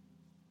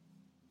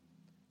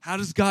 How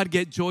does God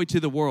get joy to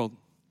the world?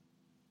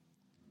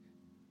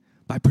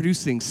 By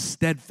producing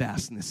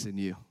steadfastness in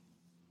you.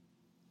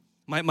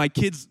 My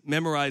kids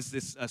memorized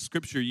this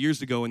scripture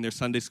years ago in their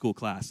Sunday school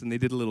class, and they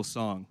did a little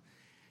song.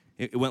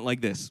 It went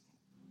like this.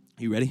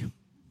 You ready?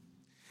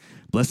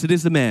 Blessed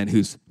is the man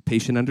who's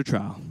patient under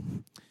trial,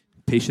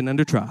 patient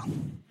under trial,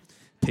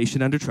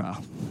 patient under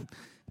trial,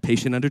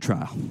 patient under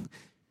trial,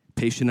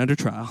 patient under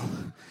trial,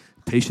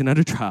 patient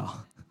under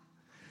trial.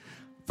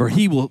 For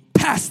he will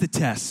pass the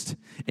test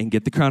and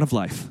get the crown of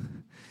life.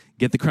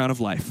 Get the crown of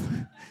life.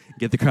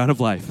 Get the crown of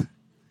life.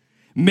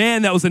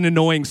 Man, that was an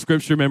annoying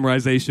scripture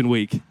memorization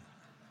week.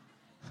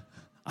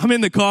 I'm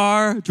in the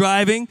car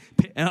driving,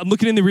 and I'm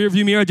looking in the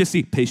rearview mirror. I just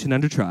see patient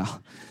under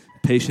trial,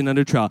 patient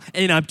under trial.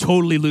 And I'm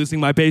totally losing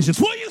my patience.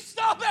 Will you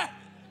stop it?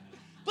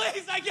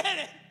 Please, I get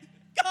it.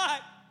 God,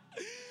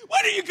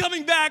 when are you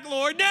coming back,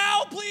 Lord?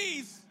 Now,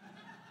 please.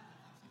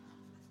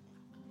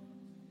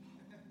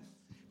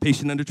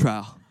 Patient under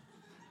trial.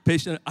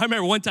 Patient. I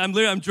remember one time,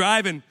 literally, I'm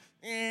driving,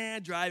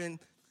 and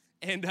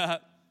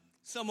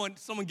someone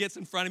gets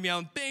in front of me.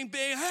 I'm bang,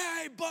 bang,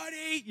 hey,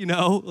 buddy,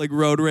 like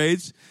road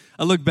rage.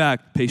 I look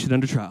back, patient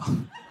under trial.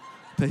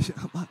 Patient.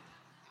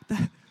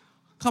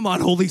 Come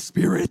on, Holy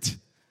Spirit.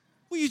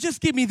 Will you just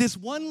give me this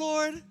one,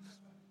 Lord?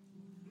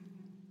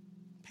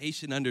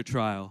 Patient under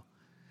trial.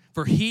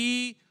 For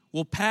he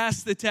will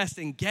pass the test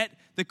and get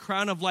the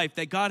crown of life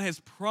that God has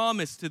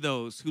promised to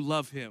those who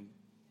love him.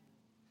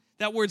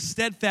 That word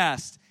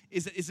steadfast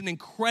is an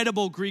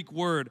incredible Greek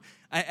word.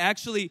 I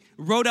actually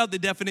wrote out the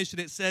definition.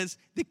 It says,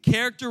 the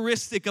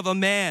characteristic of a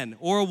man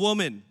or a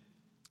woman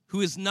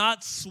who is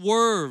not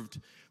swerved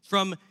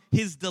from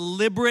his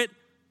deliberate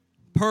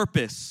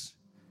purpose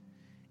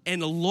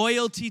and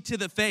loyalty to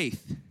the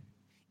faith,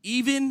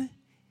 even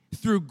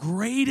through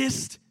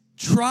greatest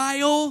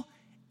trial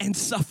and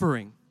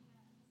suffering.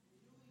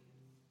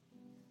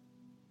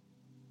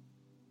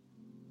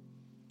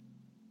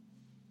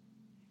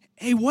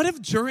 Hey, what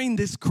if during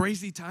this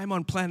crazy time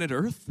on planet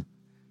Earth,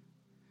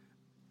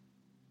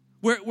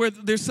 where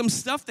there's some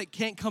stuff that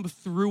can't come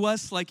through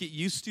us like it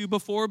used to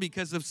before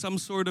because of some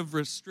sort of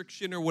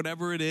restriction or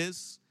whatever it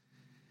is,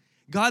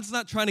 God's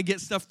not trying to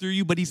get stuff through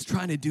you, but he's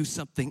trying to do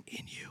something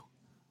in you.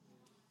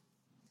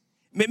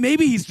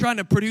 Maybe he's trying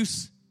to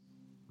produce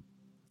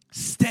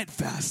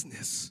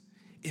steadfastness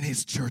in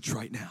his church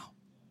right now.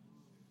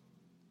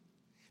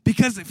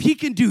 Because if he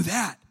can do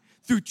that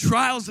through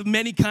trials of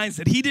many kinds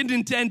that he didn't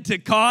intend to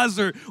cause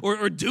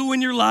or do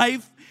in your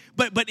life,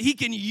 but he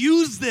can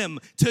use them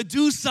to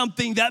do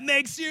something that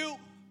makes you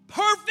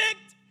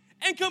perfect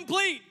and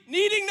complete,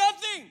 needing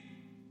nothing.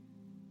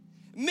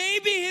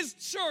 Maybe his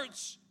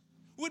church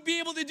would be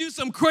able to do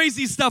some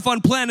crazy stuff on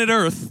planet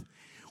Earth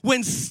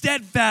when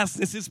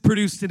steadfastness is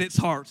produced in its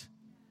heart.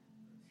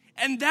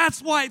 And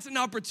that's why it's an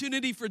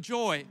opportunity for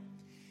joy.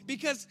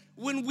 Because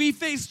when we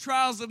face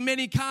trials of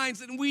many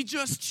kinds and we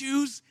just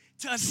choose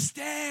to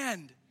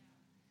stand,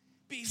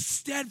 be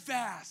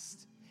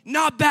steadfast,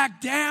 not back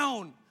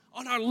down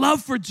on our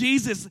love for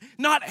Jesus,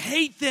 not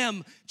hate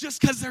them just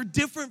because they're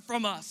different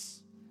from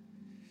us,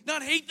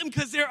 not hate them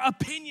because their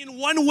opinion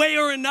one way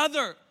or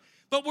another,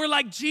 but we're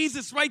like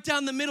Jesus right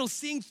down the middle,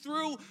 seeing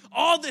through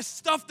all this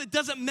stuff that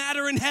doesn't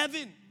matter in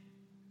heaven,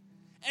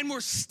 and we're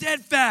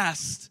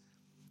steadfast.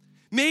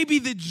 Maybe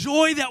the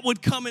joy that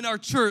would come in our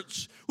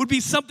church would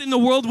be something the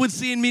world would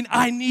see and mean,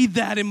 I need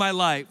that in my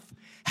life.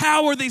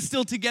 How are they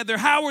still together?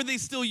 How are they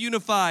still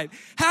unified?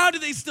 How do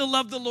they still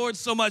love the Lord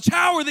so much?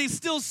 How are they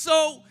still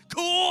so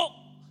cool?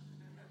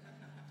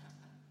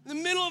 In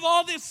the middle of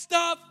all this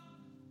stuff,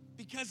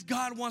 because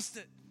God wants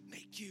to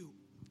make you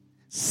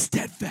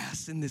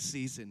steadfast in this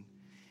season.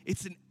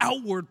 It's an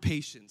outward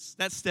patience.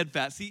 That's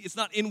steadfast. See, it's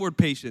not inward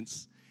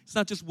patience. It's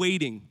not just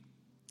waiting.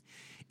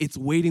 It's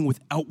waiting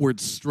with outward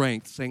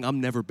strength, saying, I'm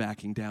never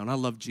backing down. I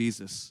love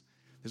Jesus.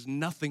 There's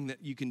nothing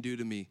that you can do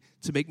to me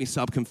to make me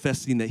stop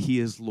confessing that he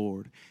is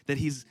Lord, that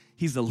he's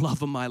the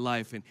love of my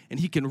life, and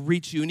he can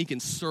reach you and he can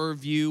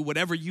serve you,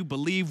 whatever you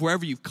believe,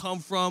 wherever you've come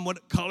from,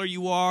 what color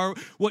you are,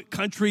 what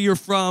country you're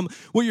from,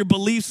 what your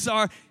beliefs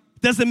are.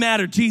 Doesn't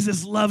matter.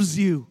 Jesus loves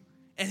you,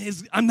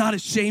 and I'm not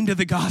ashamed of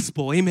the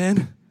gospel.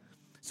 Amen.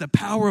 It's the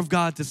power of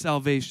God to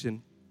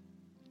salvation.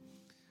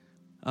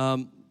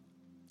 Can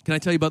I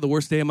tell you about the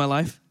worst day of my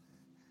life?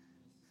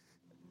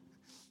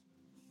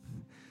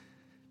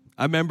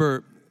 I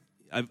remember,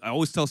 I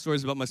always tell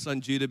stories about my son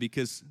Judah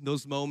because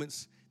those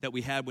moments that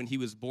we had when he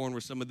was born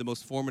were some of the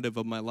most formative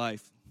of my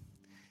life.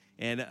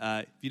 And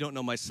if you don't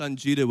know, my son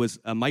Judah was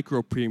a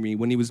micro-preemie.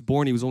 When he was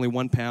born, he was only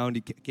 1 pound.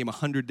 He came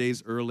 100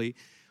 days early.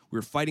 We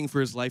were fighting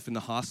for his life in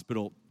the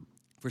hospital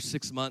for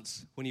 6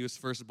 months when he was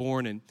first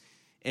born.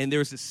 And there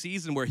was a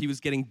season where he was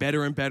getting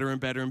better and better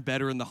and better and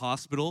better in the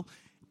hospital.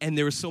 And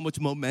there was so much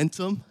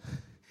momentum.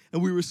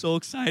 And we were so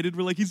excited.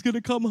 We're like, he's going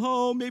to come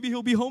home. Maybe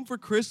he'll be home for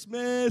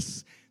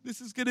Christmas. This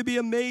is going to be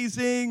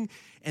amazing.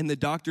 And the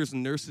doctors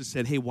and nurses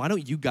said, hey, why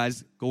don't you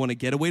guys go on a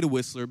getaway to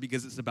Whistler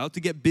because it's about to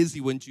get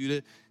busy when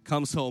Judah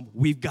comes home.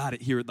 We've got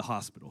it here at the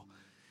hospital.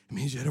 And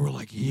me and Judah were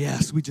like,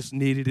 yes, we just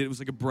needed it. It was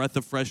like a breath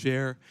of fresh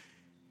air.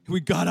 We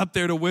got up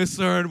there to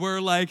Whistler and we're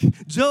like,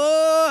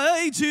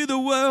 joy to the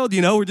world.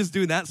 You know, we're just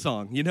doing that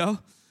song, you know.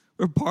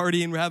 We're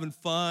partying, we're having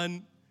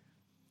fun.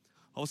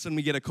 All of a sudden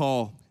we get a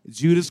call.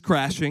 Judah's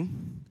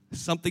crashing.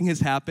 Something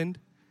has happened.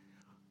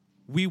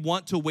 We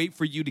want to wait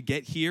for you to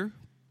get here,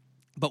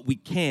 but we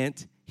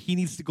can't. He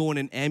needs to go in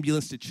an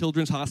ambulance to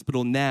Children's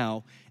Hospital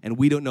now, and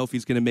we don't know if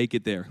he's going to make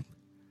it there.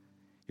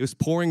 It was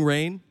pouring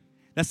rain.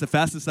 That's the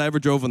fastest I ever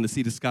drove on the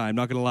Sea to Sky. I'm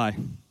not going to lie.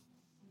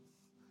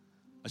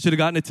 I should have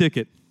gotten a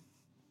ticket.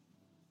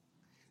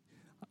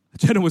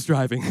 Jenna was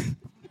driving.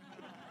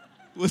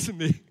 Listen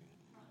to me.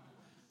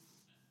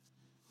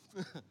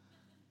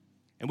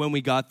 And when we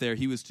got there,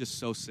 he was just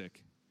so sick.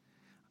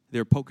 They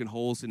were poking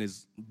holes in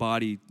his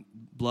body,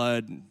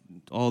 blood,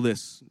 all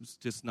this. It was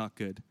just not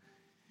good.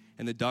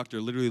 And the doctor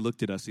literally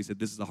looked at us. He said,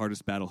 this is the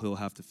hardest battle he'll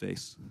have to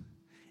face.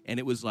 And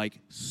it was like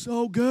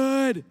so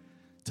good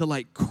to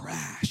like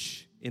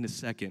crash in a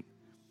second.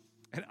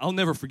 And I'll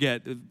never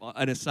forget,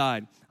 an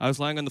aside, I was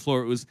lying on the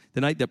floor. It was the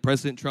night that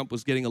President Trump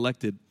was getting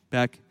elected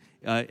back.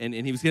 And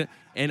he was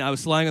and I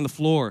was lying on the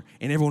floor,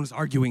 and everyone was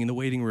arguing in the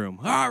waiting room.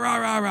 Ah, rah,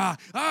 rah, rah,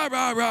 ah,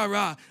 rah, rah,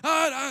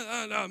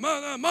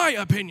 rah, my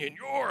opinion,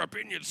 your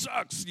opinion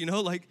sucks. You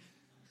know, like,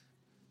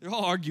 they're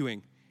all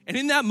arguing. And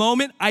in that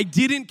moment, I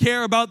didn't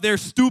care about their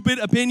stupid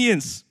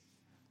opinions.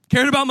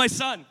 Cared about my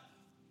son.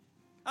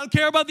 I don't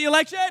care about the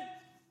election.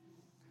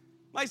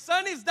 My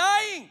son is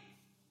dying.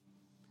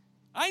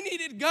 I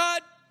needed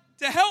God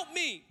to help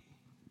me.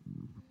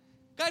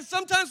 Guys,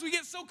 sometimes we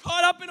get so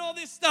caught up in all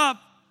this stuff.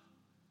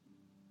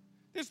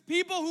 There's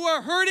people who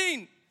are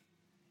hurting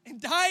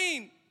and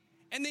dying,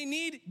 and they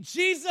need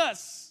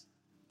Jesus.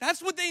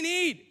 That's what they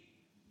need.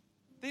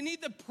 They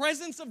need the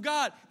presence of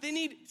God. They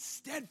need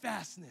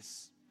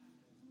steadfastness.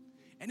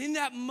 And in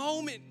that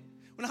moment,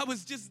 when I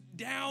was just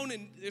down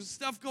and there's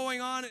stuff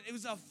going on, it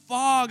was a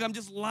fog. I'm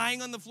just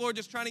lying on the floor,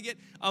 just trying to get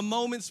a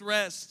moment's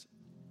rest.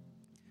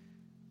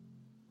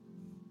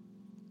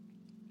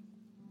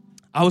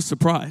 I was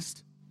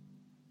surprised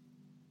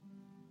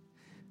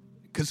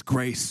because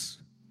grace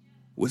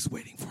was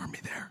waiting for me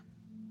there.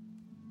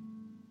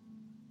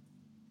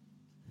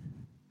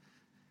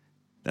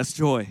 That's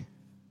joy.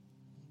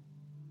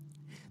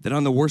 That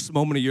on the worst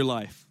moment of your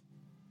life,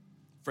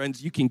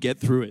 friends, you can get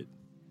through it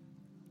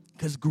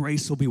because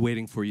grace will be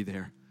waiting for you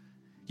there.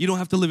 You don't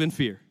have to live in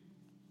fear.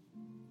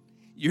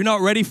 You're not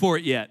ready for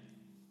it yet.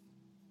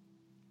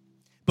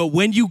 But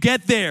when you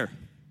get there,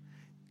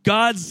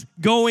 God's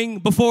going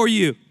before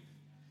you.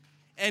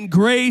 And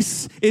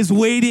grace is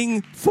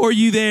waiting for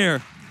you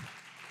there.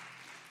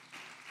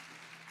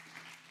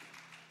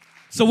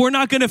 So we're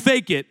not going to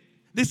fake it.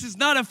 This is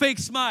not a fake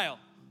smile.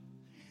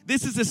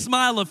 This is a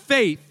smile of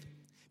faith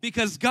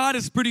because God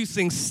is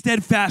producing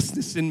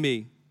steadfastness in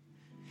me.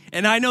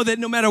 And I know that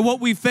no matter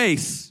what we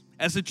face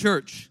as a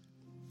church,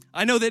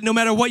 I know that no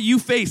matter what you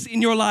face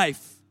in your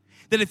life,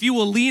 that if you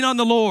will lean on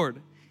the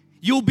Lord,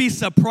 you'll be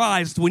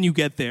surprised when you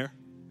get there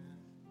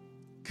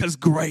because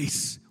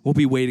grace will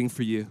be waiting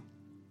for you.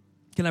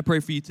 Can I pray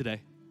for you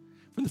today?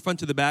 From the front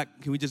to the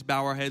back, can we just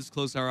bow our heads,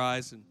 close our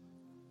eyes? And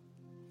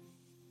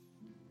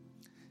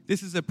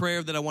this is a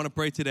prayer that I want to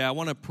pray today. I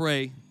want to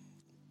pray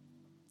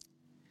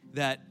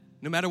that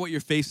no matter what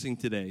you're facing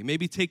today,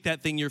 maybe take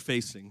that thing you're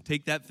facing,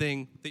 take that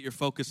thing that you're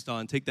focused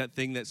on, take that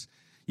thing that's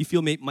you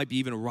feel might be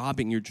even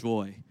robbing your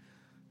joy.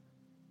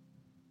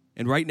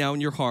 And right now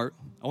in your heart,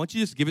 I want you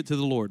to just give it to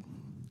the Lord.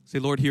 Say,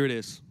 Lord, here it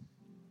is.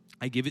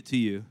 I give it to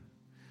you.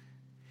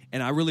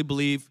 And I really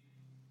believe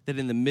that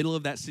in the middle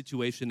of that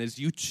situation, as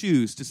you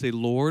choose to say,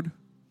 Lord,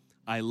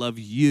 I love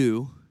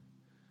you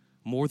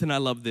more than I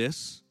love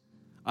this.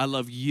 I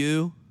love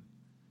you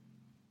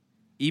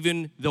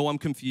even though I'm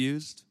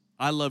confused.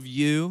 I love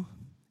you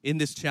in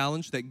this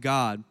challenge that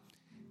God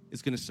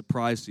is going to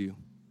surprise you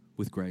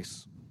with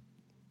grace.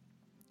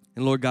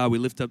 And Lord God, we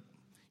lift up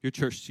your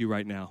church to you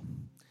right now.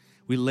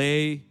 We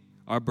lay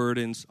our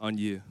burdens on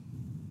you.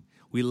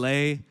 We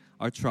lay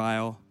our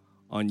trial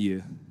on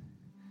you.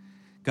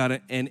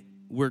 God, and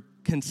we're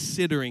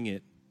considering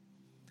it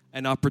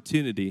an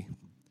opportunity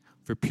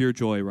for pure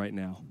joy right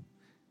now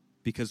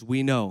because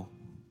we know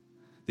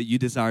that you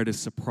desire to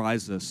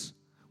surprise us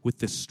with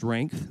the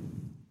strength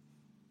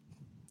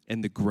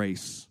and the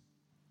grace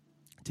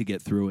to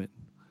get through it.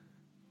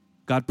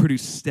 God,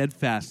 produce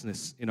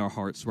steadfastness in our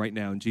hearts right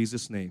now in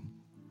Jesus' name,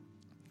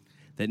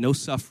 that no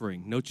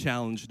suffering, no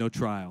challenge, no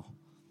trial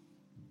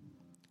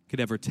could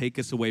ever take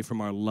us away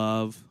from our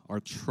love, our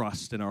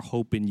trust, and our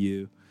hope in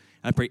you.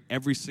 I pray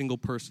every single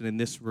person in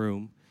this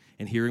room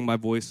and hearing my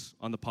voice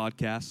on the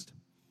podcast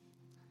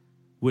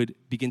would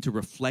begin to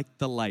reflect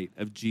the light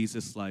of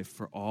Jesus' life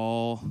for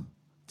all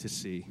to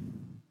see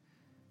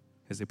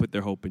as they put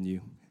their hope in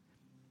you.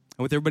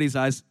 And with everybody's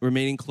eyes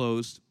remaining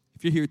closed,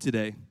 if you're here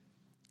today,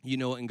 you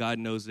know it and God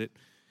knows it.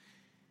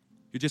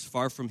 You're just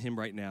far from him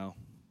right now,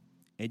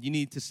 and you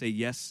need to say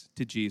yes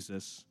to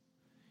Jesus.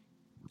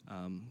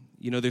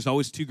 There's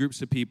always two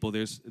groups of people.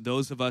 There's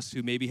those of us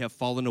who maybe have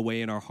fallen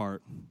away in our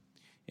heart,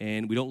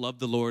 and we don't love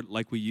the Lord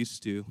like we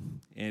used to,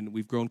 and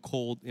we've grown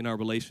cold in our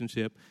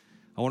relationship.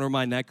 I want to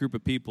remind that group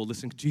of people,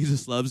 listen,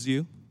 Jesus loves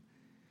you.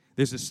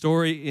 There's a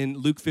story in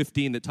Luke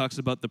 15 that talks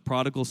about the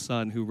prodigal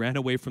son who ran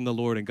away from the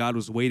Lord, and God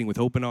was waiting with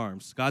open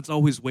arms. God's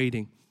always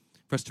waiting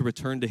for us to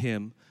return to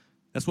him.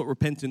 That's what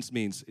repentance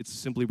means. It's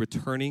simply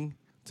returning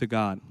to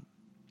God.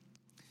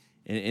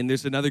 And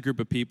there's another group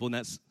of people, and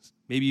that's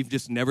maybe you've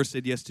just never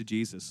said yes to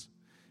Jesus.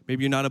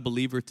 Maybe you're not a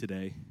believer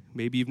today.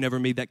 Maybe you've never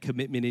made that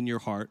commitment in your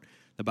heart.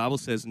 The Bible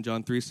says in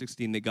John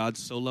 3:16 that God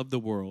so loved the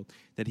world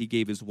that he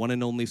gave his one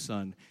and only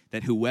son,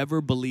 that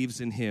whoever believes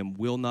in him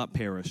will not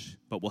perish,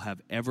 but will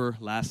have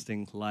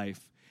everlasting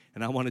life.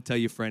 And I want to tell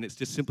you, friend, it's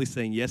just simply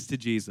saying yes to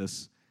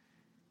Jesus.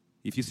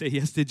 If you say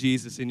yes to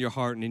Jesus in your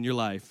heart and in your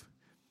life,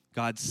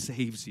 God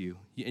saves you.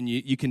 And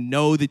you can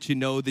know that you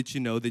know that you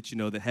know that you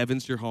know that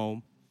heaven's your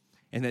home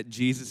and that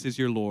Jesus is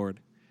your Lord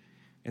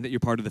and that you're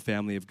part of the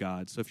family of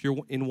God. So if you're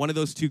in one of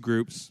those two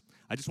groups,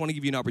 I just want to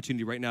give you an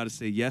opportunity right now to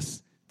say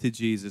yes to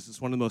Jesus.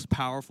 It's one of the most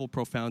powerful,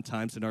 profound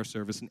times in our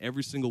service, and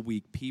every single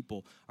week,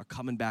 people are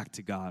coming back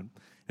to God.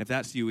 And if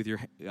that's you, with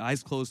your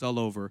eyes closed all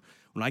over,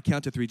 when I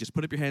count to 3, just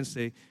put up your hands and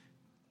say,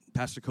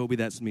 Pastor Kobe,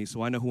 that's me,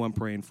 so I know who I'm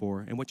praying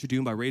for. And what you're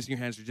doing by raising your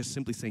hands, you're just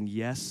simply saying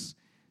yes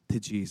to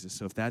Jesus.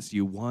 So if that's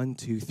you, 1,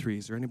 2, 3.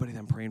 Is there anybody that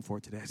I'm praying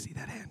for today? I see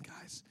that hand,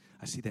 guys.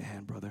 I see that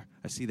hand, brother.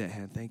 I see that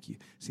hand. Thank you.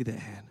 See that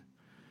hand.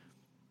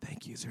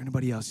 Thank you. Is there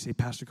anybody else? You say,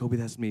 Pastor Kobe,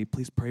 that's me.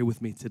 Please pray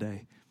with me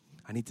today.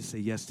 I need to say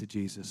yes to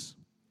Jesus.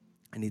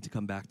 I need to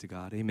come back to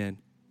God. Amen.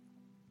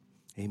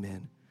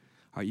 Amen.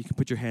 All right, you can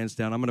put your hands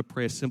down. I'm going to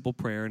pray a simple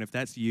prayer, and if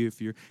that's you, if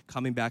you're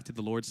coming back to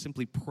the Lord,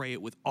 simply pray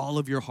it with all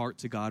of your heart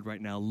to God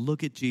right now.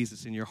 Look at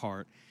Jesus in your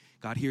heart.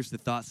 God hears the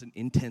thoughts and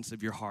intents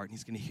of your heart, and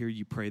he's going to hear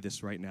you pray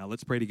this right now.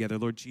 Let's pray together.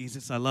 Lord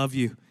Jesus, I love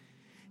you.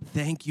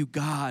 Thank you,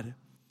 God,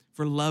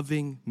 for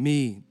loving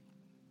me.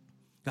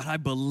 God, I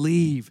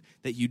believe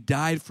that you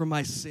died for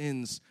my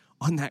sins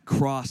on that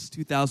cross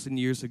 2,000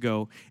 years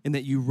ago, and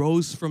that you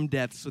rose from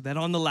death so that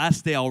on the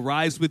last day I'll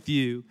rise with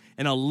you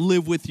and I'll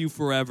live with you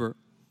forever.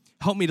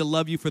 Help me to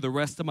love you for the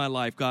rest of my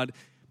life. God,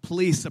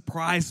 please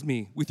surprise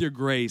me with your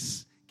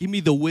grace. Give me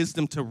the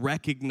wisdom to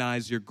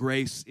recognize your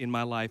grace in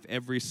my life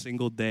every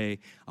single day.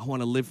 I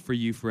want to live for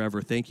you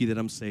forever. Thank you that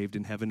I'm saved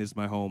and heaven is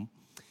my home.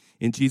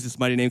 In Jesus'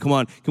 mighty name, come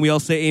on. Can we all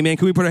say amen?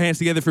 Can we put our hands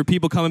together for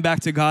people coming back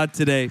to God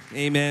today?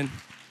 Amen.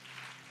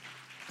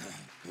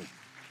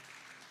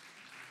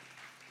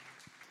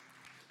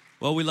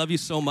 Well, we love you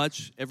so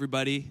much,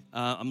 everybody.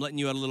 I'm letting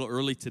you out a little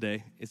early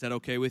today. Is that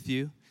okay with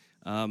you?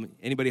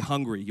 Anybody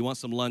hungry? You want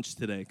some lunch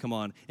today? Come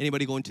on.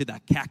 Anybody going to the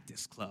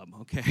Cactus Club?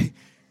 Okay.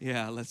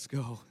 Yeah, let's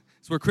go.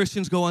 It's where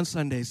Christians go on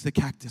Sundays, the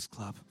Cactus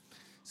Club.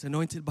 It's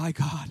anointed by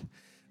God.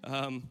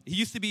 It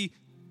used to be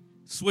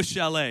Swiss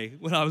Chalet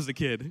when I was a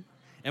kid.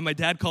 And my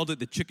dad called it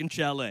the Chicken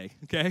Chalet,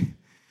 okay?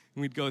 And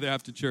we'd go there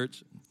after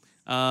church.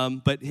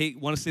 But hey,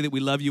 want to say that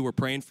we love you. We're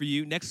praying for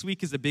you. Next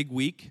week is a big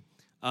week.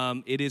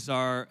 It is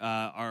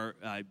our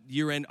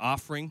year-end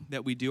offering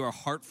that we do, our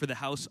Heart for the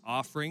House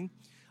offering.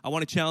 I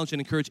want to challenge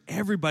and encourage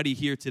everybody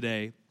here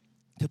today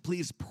to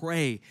please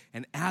pray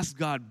and ask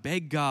God,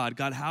 beg God,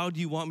 God, how do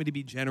you want me to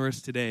be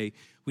generous today?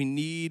 We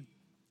need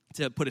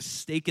to put a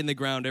stake in the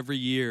ground every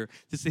year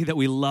to say that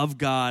we love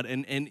God,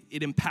 and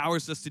it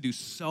empowers us to do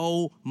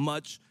so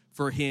much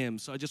for him.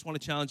 So I just want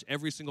to challenge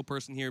every single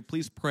person here.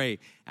 Please pray.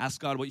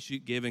 Ask God what you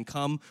should give and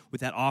come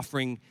with that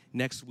offering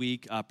next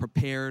week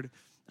prepared.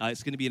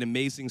 It's going to be an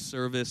amazing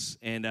service,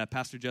 and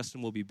Pastor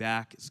Justin will be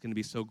back. It's going to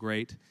be so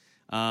great.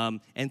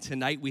 And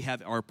tonight we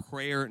have our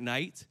prayer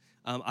night.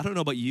 I don't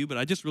know about you, but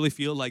I just really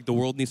feel like the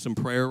world needs some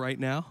prayer right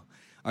now.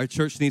 Our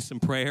church needs some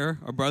prayer.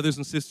 Our brothers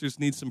and sisters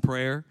need some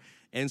prayer.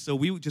 And so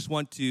we just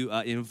want to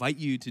invite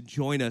you to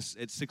join us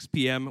at 6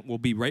 p.m. We'll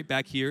be right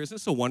back here. Isn't it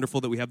so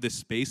wonderful that we have this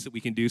space that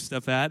we can do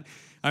stuff at?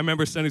 I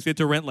remember Sundays we had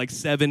to rent like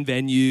 7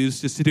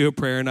 venues just to do a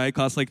prayer night. It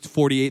cost like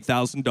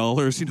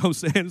 $48,000. You know what I'm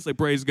saying? It's like,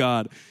 praise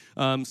God.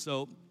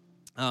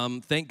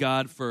 Thank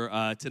God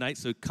for tonight.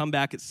 So come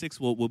back at 6.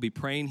 We'll be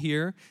praying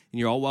here, and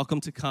you're all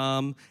welcome to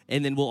come.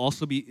 And then we'll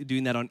also be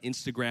doing that on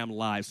Instagram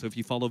Live. So if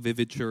you follow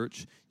Vivid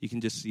Church, you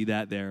can just see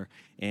that there.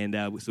 And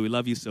so we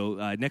love you. So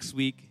next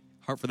week,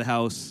 Heart for the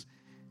House.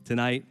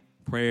 Tonight,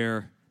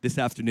 prayer. This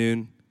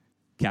afternoon,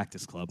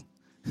 Cactus Club.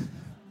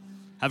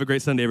 Have a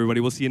great Sunday, everybody.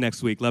 We'll see you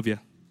next week. Love you.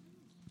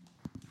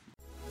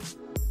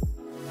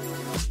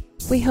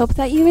 We hope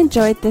that you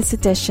enjoyed this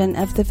edition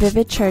of the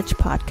Vivid Church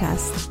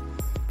podcast.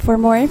 For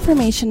more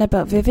information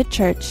about Vivid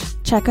Church,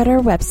 check out our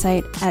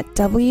website at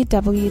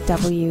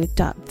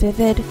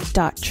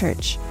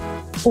www.vivid.church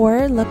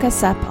or look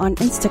us up on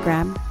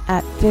Instagram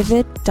at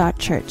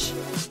vivid.church.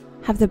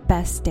 Have the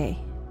best day.